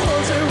wanna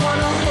hold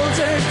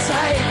her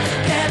tight.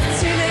 Get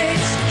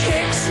teenage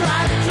kicks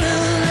right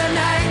through the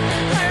night.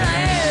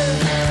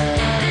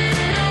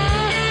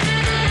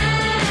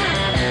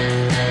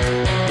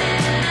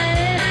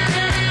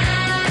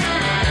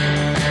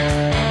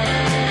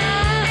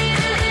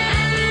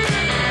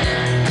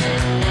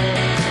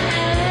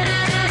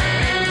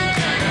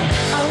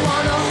 I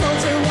wanna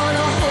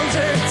hold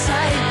her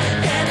tight.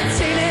 Get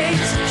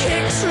teenage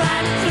kicks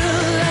right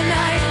through the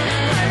night.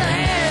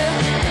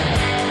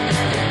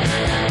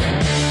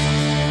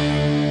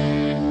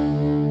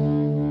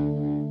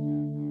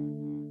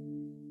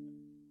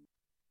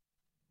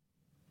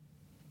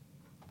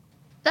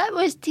 That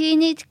was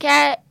Teenage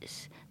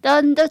Cats, The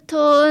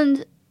Undertones.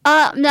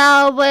 Up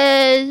now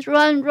was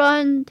Run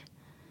Run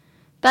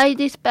by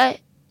the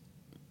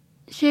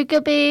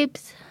Sugar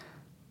Babes.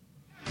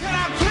 Can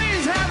I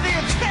please have the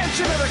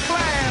attention of the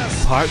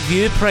class?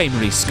 Parkview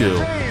Primary School,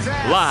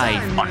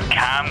 live on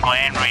Cam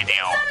Glen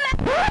Radio.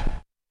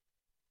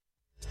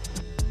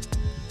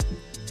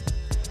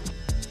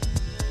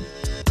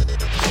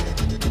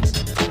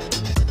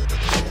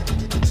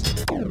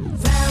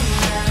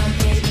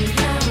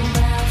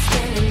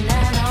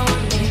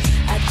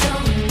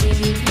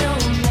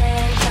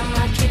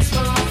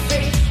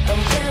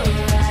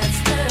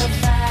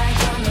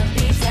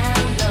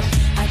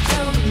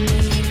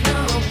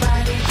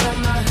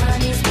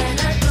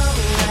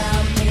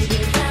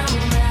 Round,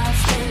 round,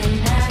 spinning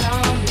that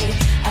on me.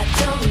 I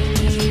don't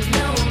need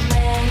no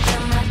man.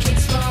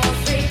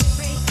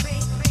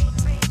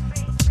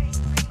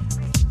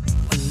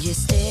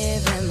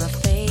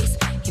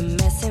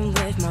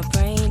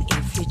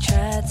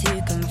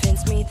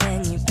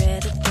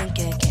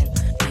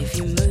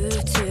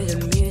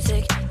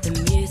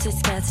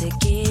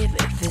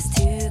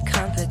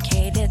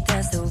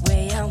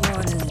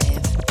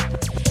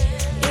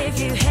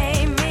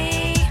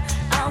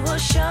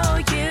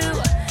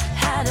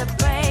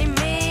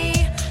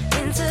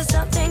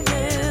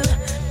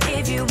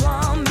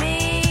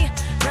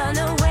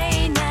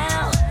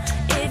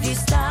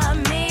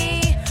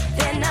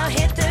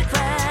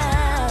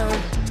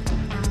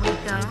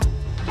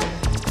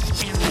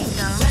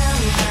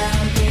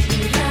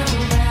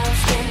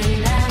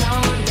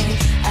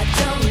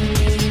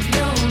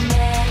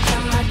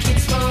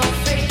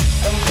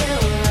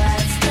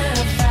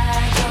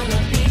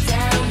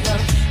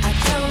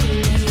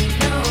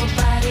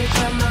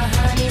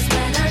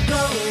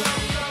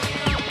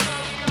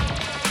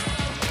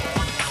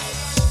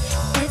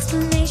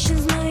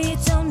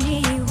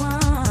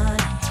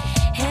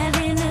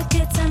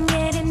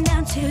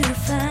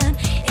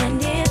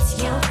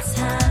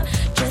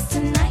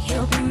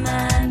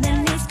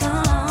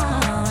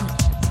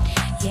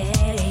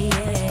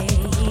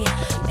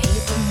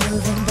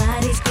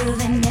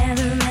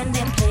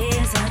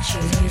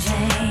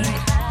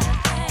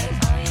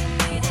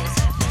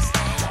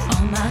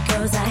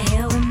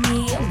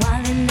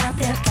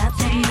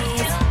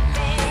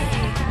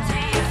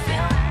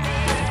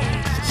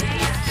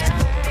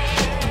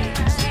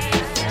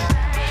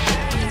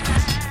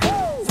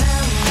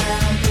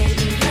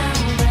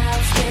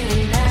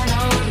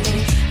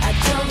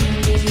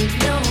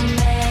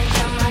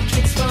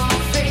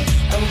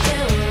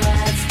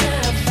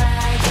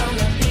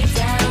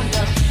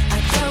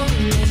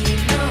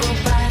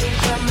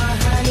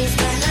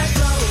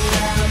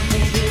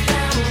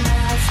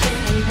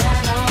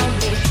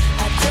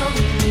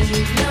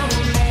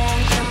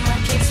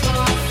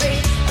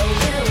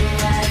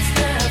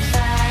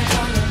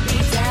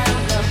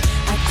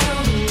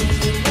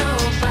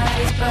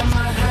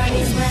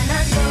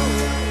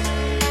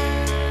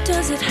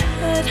 it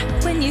hurt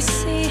when you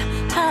see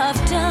how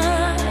I've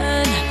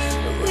done?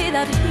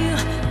 Without you,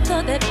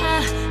 thought that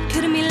I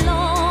couldn't be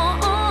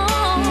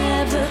long.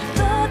 Never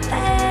thought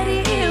that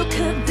you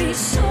could be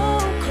so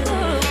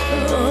cruel.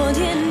 All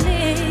you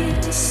need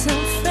is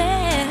some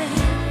friend.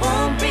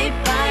 Won't be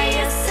by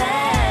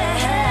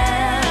yourself.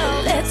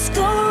 Let's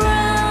go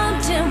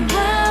round and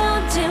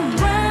round and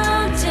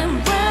round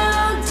and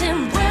round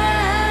and round.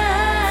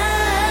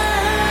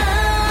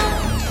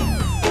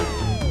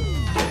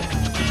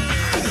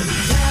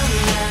 Round,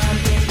 round,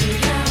 baby,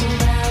 round,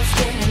 round,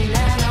 spinning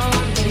that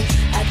on me.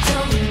 I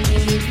don't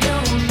need no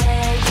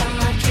man, got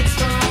my kicks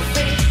for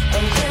free.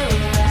 Oh, we'll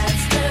ride,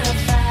 stir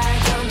fire,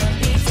 gonna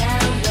be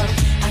down low.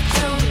 I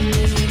don't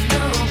need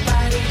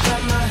nobody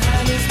but my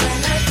honeys when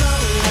I go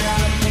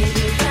round,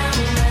 baby,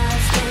 round,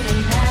 round,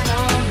 spinning that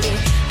on me.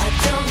 I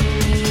don't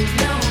need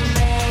no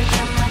man,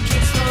 got my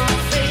kicks for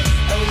free.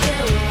 Oh,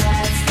 we'll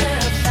ride,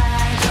 stir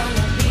fire,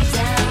 gonna be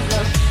down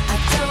low. I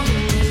don't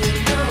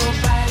need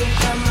nobody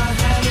but my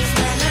honeys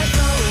when I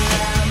go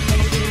round,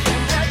 baby,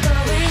 when I go,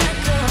 when I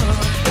go,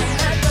 when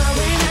I go,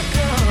 when I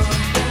go, when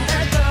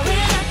I go,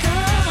 when I go,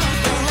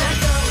 when I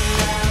go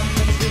round,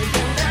 baby,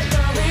 when I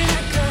go, when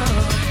I go,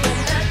 when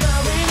I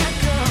go, when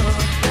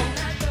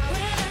I go,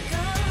 when I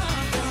go,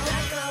 when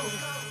I go.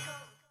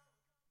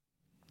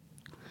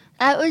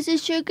 That was the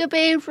Sugar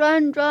Babes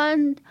Run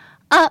Run.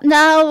 Up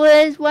now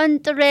is One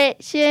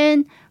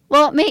Direction.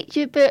 What makes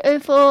you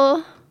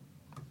beautiful?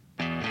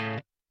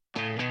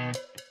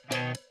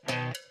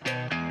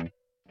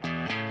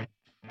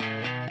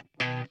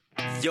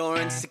 You're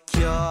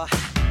insecure,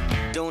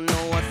 don't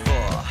know what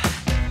for.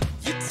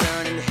 You're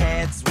turning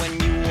heads when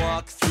you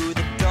walk through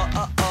the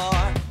door.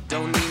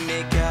 Don't need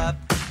makeup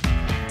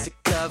to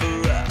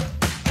cover up.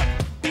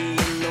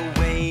 Being the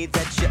way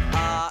that you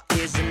are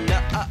is enough.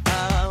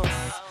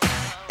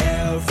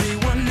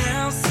 Everyone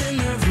else in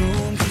the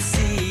room can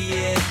see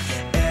it.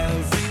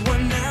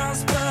 Everyone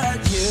else but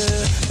you.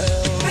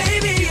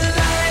 Baby, you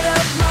light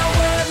up my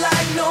world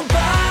like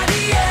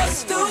nobody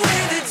else. The way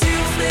that you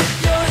flip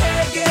your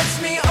hair gets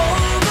me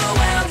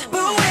overwhelmed.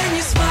 But when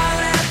you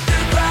smile at the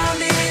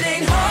ground, it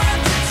ain't hard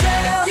to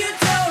tell. You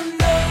don't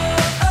know,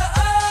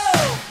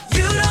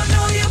 you don't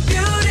know you're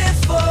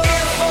beautiful.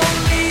 If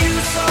only you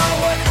saw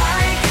what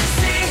I can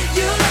see,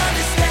 you'll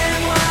understand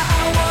why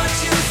I want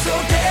you so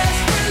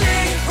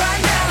desperately.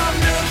 Right now I'm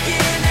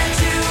looking at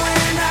you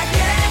and I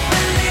can't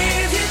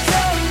believe you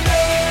don't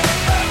know,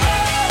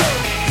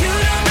 you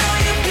don't know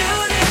you're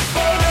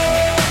beautiful.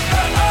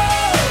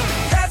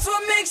 That's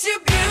what makes you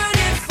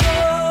beautiful.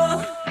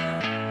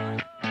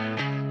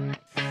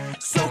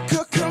 So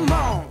come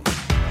on,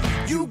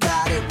 you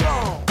got it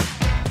wrong.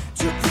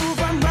 To prove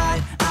I'm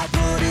right, I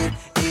put it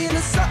in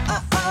a song.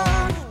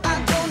 I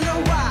don't know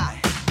why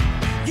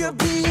you're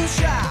being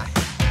shy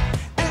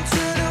and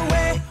turn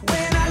away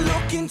when I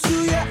look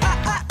into your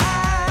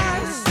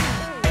eyes.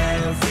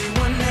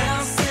 Everyone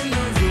else in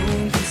the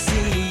room can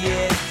see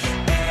it.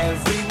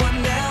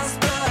 Everyone else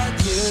but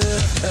you.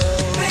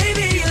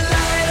 Baby, you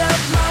light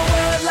up my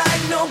world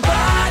like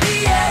nobody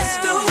else.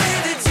 The way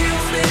that you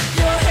flip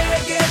your hair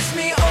gets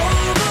me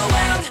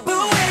overwhelmed.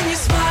 But when you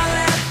smile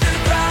at the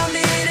ground,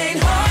 it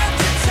ain't hard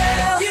to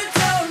tell. You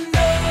don't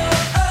know,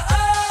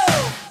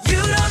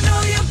 you don't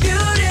know you're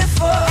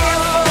beautiful.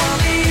 If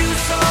only you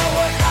saw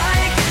what I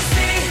can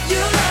see,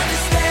 you'll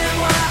understand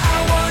why I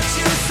want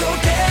you so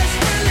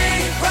desperately.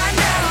 Right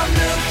now I'm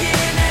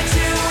looking at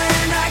you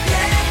and I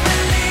can't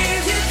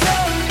believe you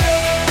don't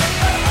know,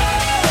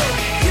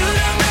 you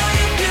don't know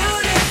you're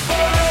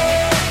beautiful.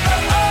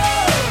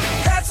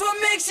 That's what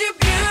makes you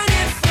beautiful.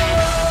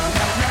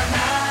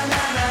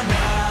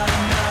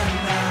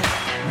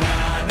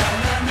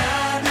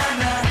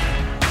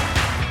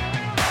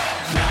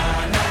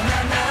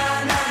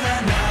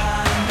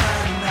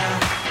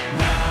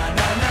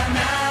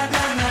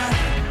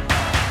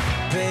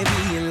 Baby,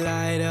 you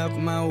light up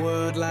my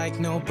world like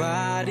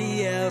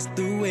nobody else.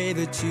 The way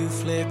that you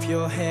flip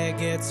your hair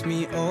gets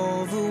me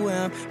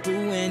overwhelmed. But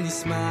when you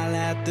smile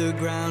at the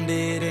ground,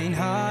 it ain't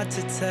hard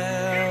to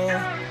tell.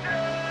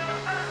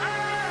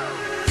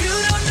 You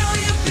don't know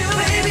you're beautiful.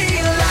 Baby,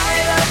 you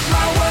light up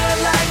my world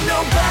like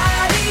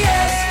nobody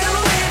else. The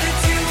way that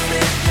you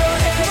flip your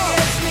hair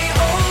gets me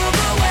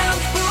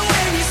overwhelmed. But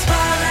when you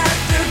smile at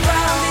the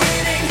ground,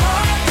 it ain't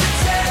hard to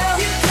tell.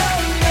 You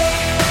don't know,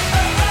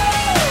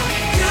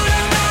 you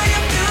don't know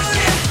you're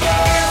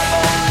beautiful. If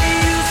only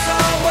you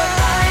saw what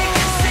I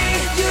can see,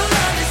 you'll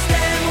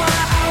understand why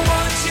I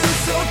want you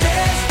so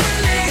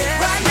desperately.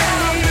 Right now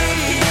I'm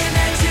looking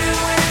at you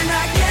and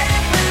I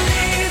can't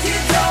believe you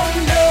don't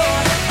know,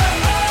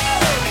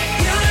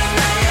 you don't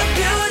know you're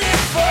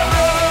beautiful.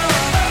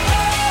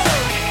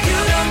 You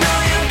don't know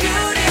you're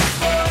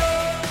beautiful.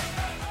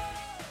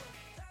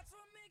 That's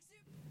what makes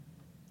you.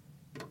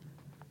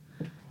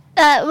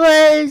 That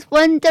was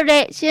One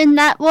Direction.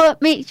 That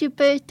what makes you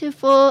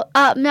beautiful.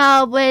 Up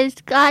now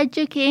with Glad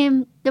You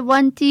Came, The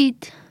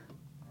Wanted.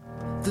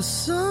 The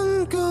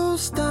sun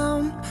goes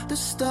down, the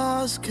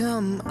stars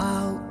come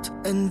out,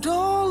 and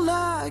all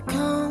that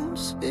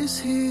counts is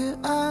here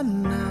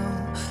and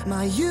now.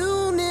 My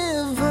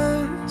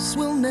universe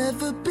will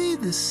never be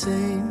the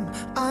same.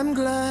 I'm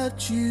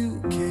glad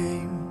you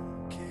came.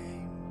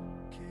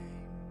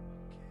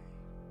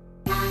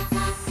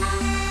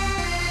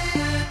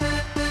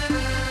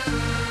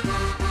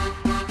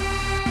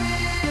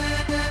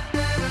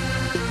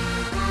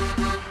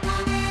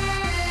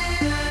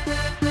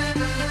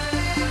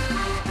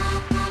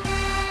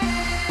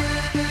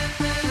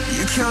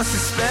 Cast a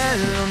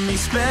spell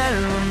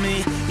on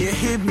me. You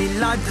hit me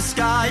like the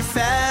sky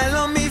fell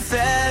on me.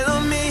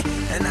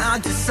 And I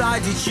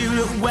decided you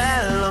look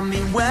well on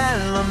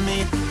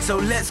me. So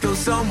let's go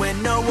somewhere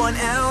no one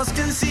else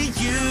can see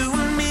you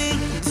and me.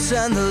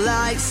 Turn the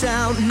lights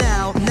out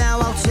now. Now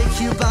I'll take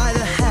you by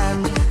the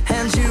hand.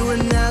 Hand you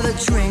another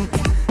drink.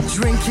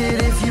 Drink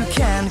it if you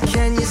can.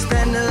 Can you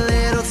spend a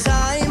little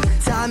time?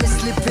 Time is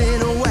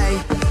slipping away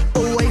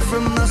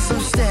from us, so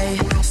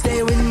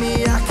stay with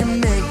me. I can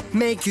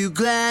make you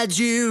glad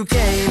you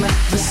came.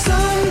 The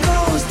sun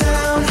goes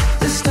down,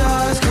 the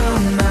stars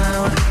come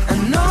out,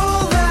 and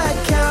all that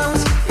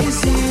counts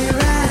is here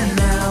and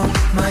now.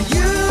 My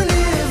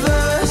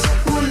universe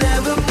will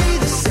never be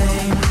the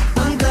same.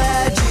 I'm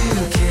glad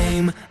you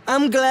came.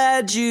 I'm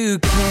glad you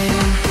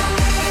came.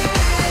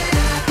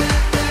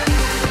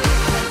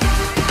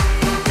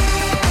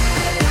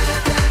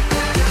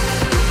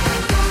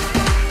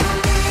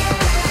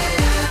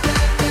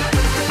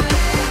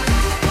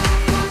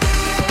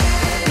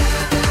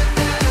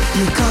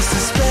 You cast a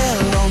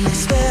spell on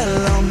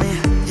me.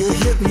 You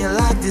hit me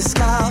like the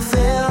sky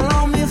fell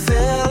on me.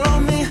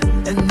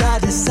 And I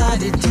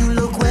decided you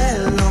look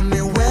well on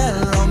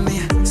me.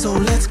 So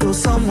let's go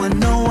somewhere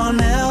no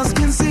one else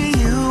can see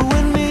you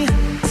and me.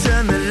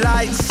 Turn the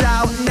lights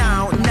out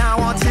now. Now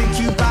I'll take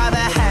you by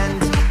the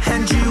hand.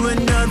 Hand you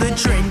another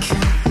drink.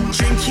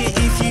 Drink it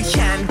if you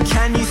can.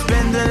 Can you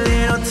spend a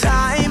little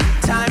time?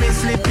 Time is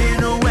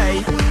slipping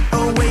away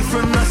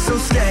from us, so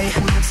stay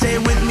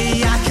with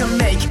me. I can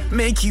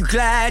make you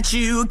glad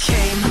you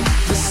came.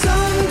 The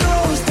sun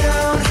goes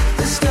down,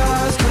 the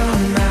stars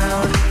come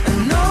out,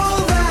 and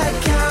all that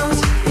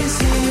counts is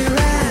here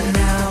and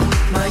now.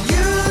 My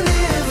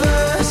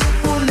universe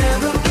will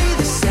never be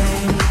the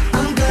same.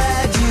 I'm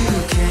glad you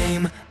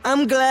came.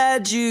 I'm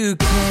glad you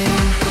came.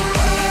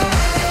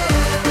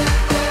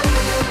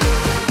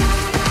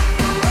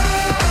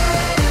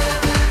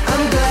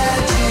 I'm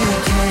glad you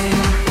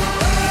came.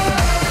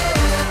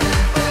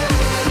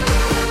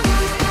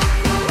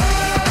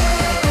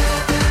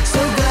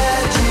 So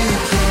glad you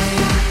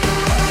came.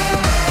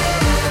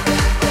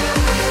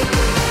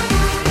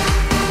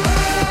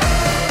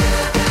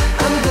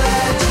 I'm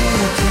glad you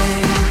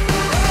came.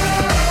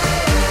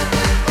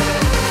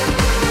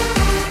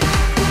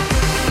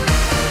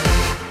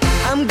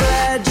 I'm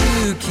glad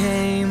you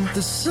came.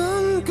 The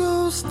sun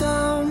goes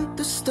down,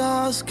 the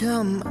stars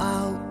come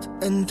out,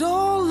 and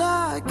all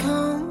that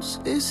counts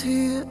is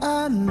here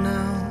and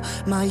now.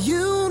 My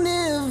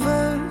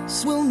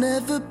universe will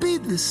never be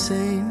the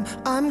same.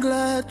 I'm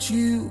glad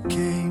you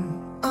came.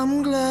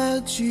 I'm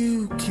glad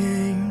you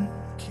came.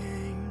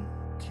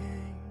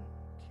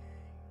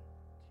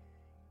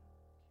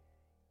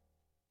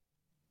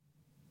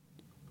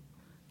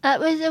 That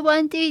was the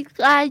one that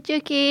glad you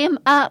came.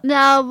 Up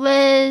now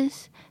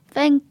was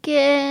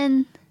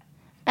thinking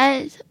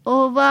it's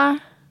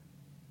over.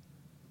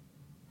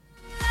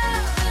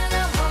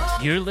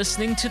 You're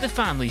listening to The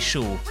Family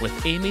Show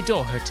with Amy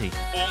Doherty,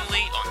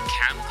 only on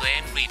Cam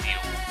Glen Radio.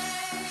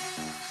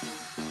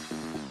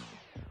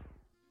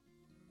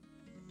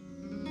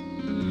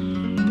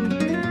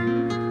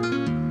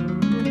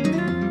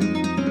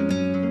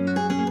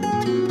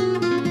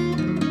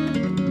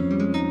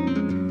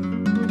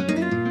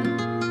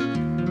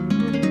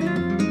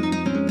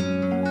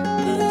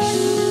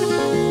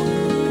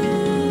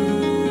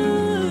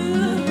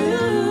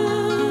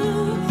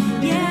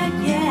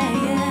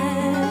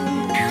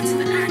 L to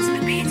the I to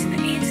the B to the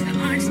E to the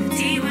R to the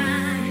T-Y.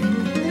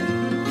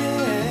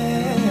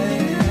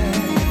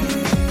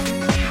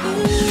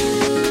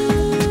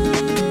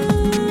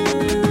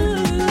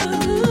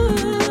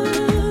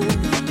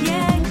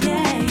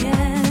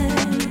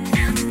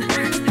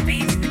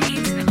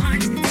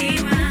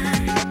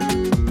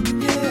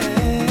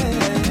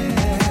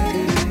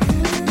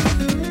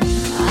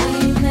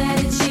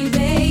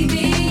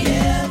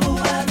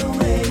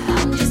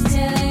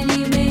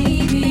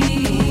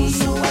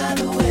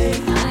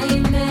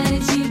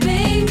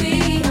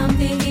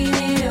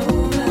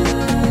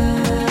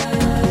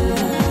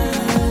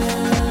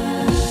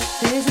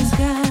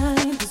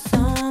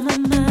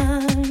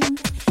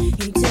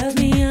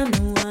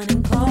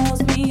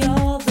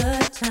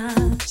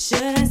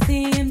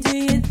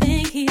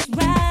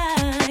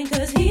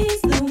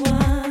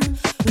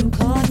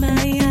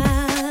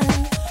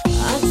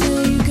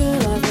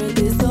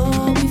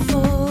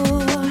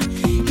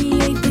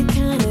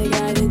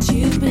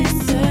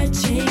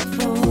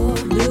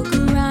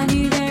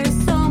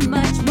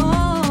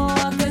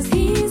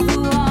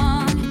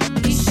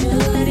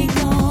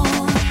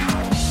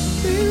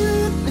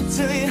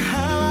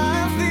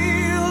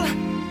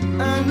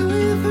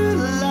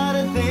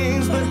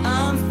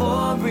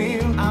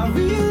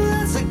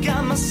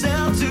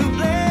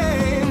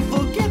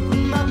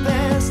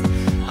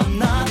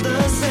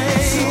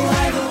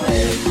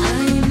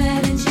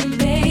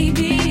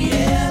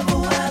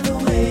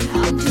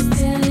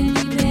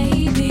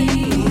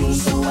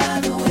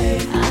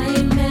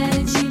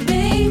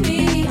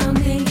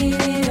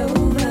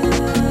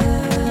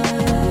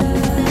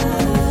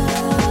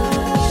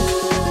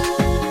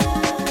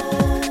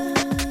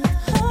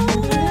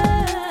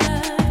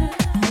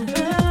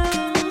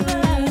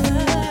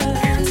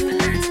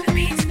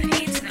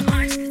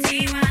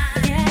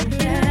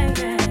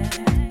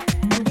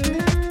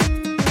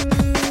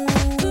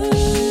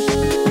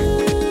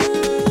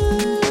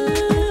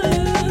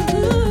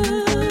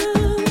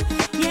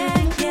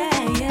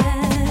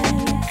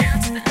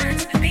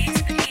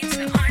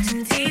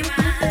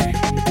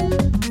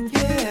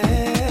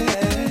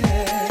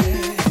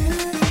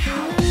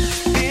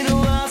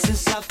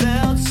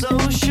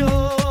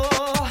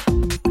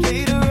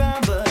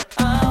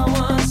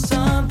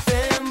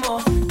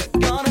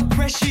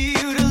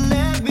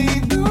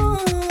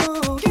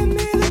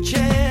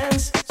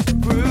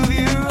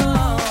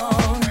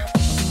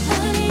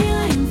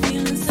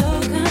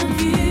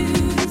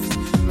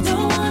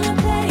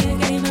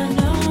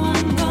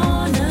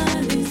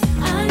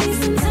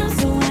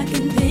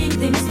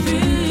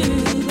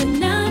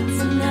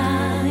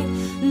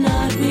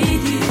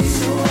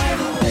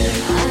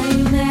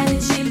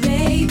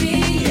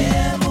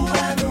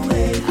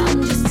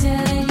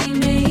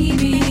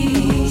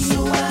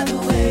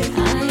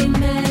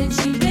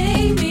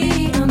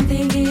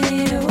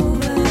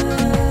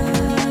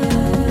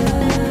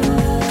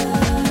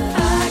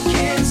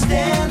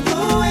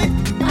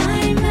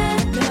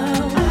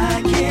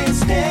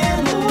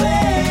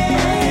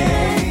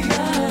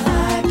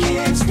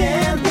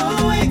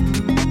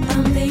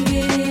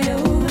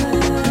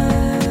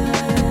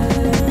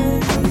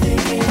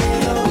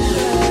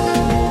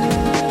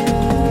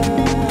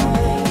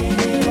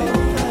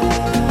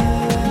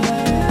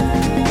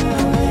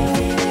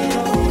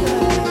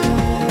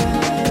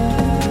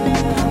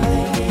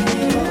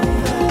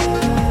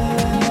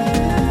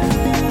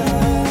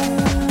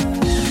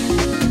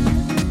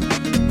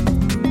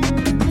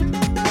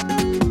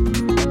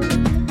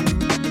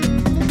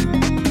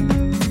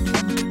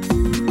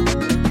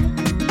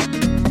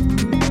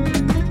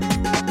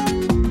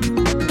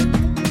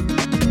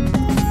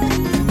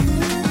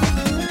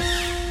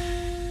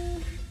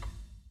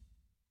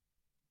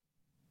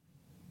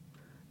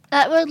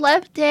 was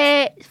left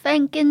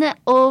thinking it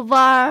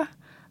over.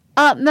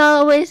 Up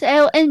now is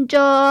Elton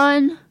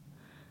John.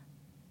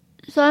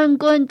 Sun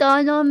going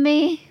down on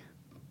me.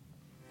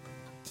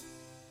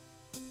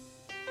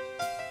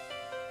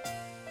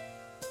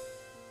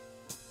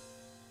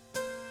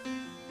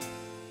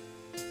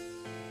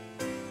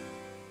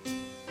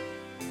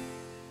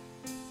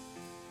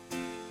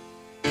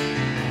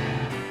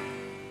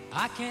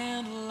 I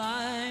can't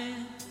lie.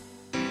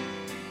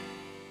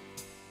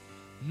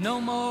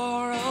 No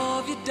more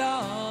of your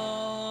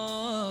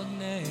darkness.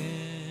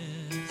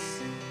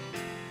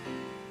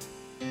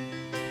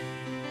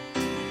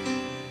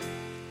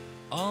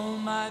 All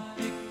my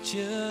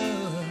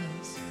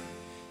pictures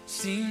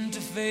seem to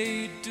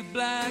fade to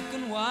black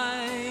and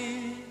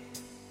white.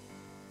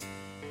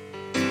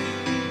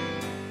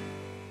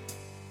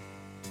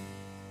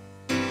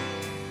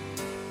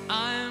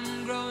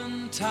 I'm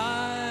growing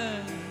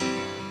tired,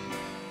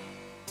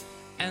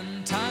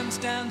 and time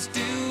stands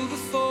still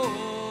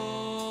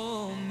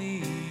before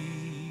me.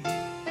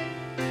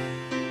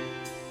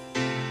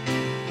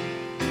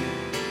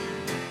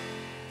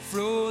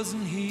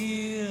 Frozen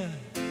here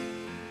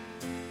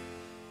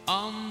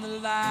on the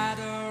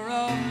ladder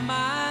of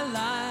my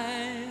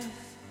life.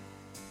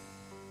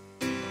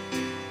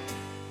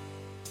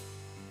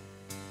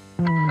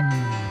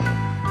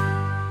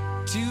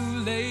 Too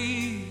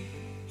late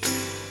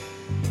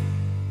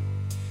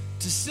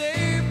to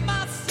save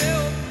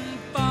myself from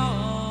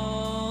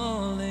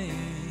falling.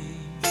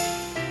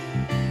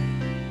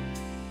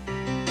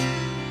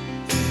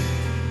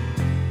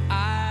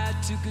 I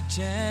took a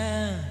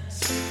chance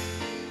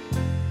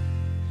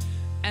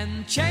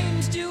and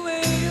changed your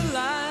way of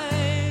life.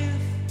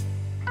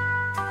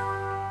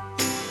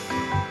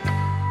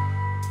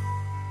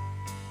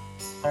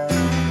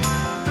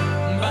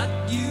 But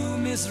you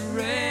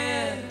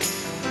misread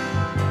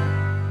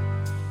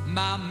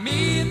my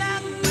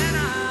meaning when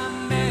I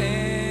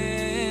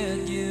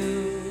met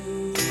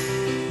you.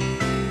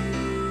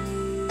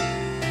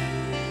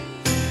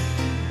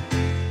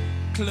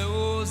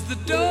 Close the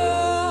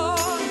door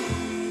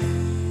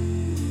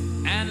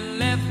and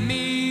left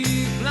me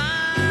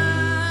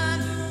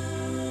blind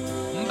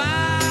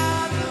by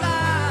the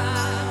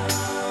light.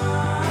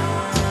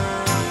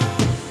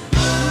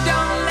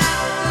 Don't let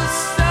the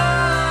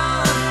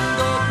sun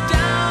go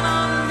down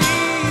on me.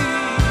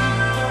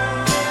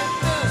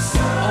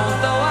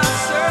 Although I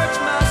search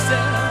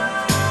myself,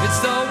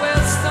 it's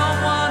always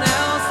someone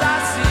else I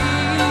see.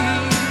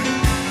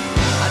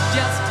 I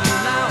just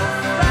allow a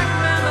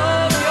fragment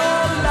of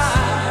your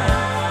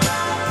life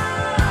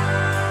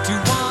to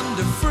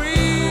wander free.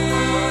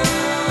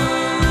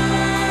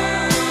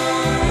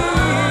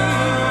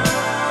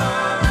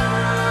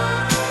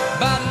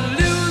 But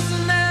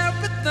losing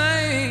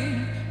everything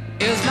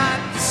is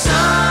like the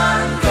sun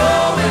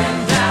going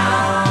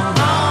down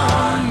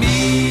on me.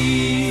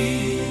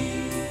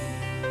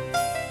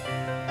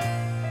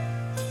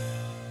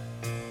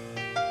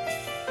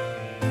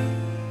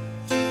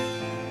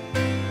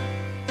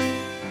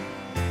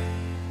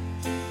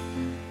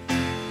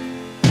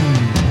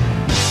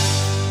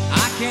 I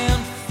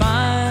can't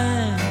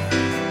find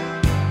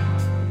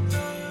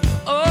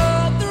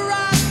the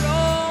right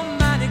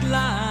romantic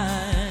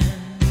line.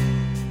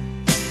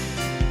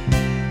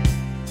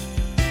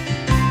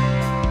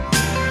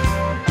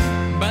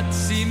 But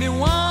see me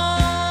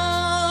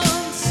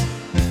once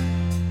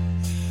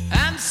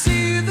and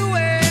see the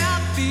way I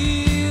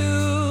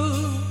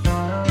feel.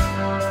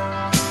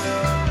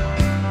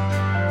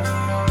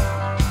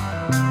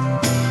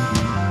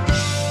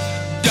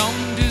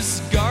 Don't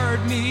discard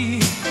me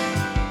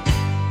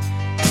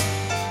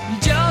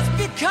just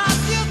because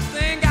you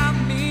think I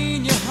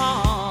mean you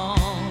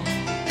harm.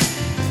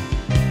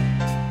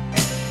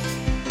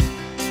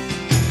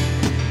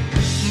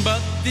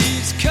 But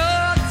these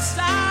cuts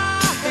I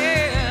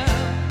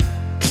have,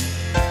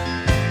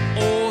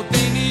 oh,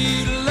 they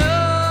need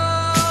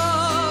love.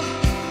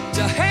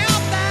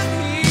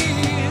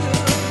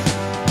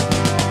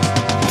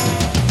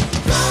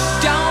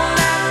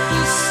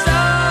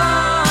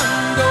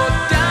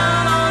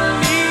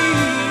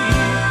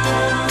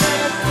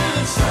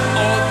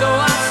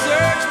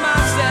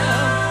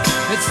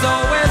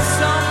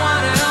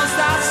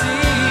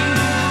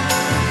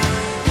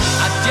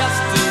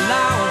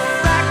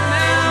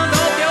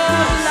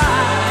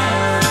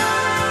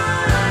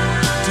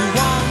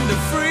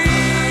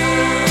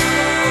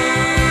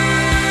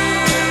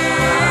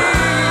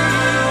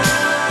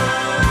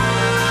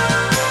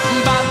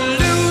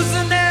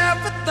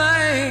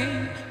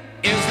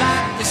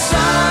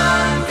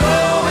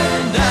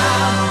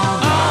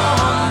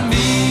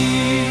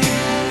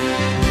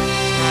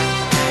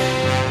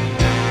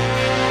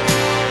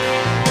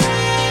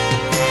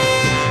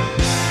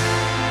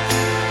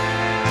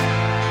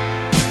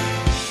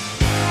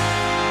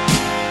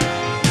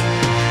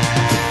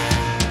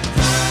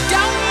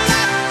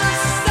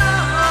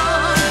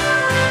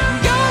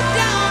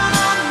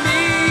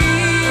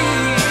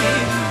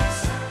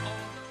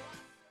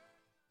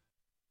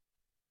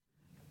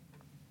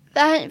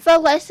 Thanks for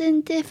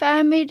listening to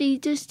Family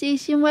Radio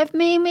Station with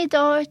me, my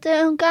daughter,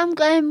 on Cam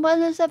Glen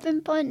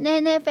 107.9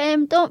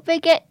 FM. Don't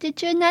forget to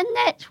tune in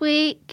next week.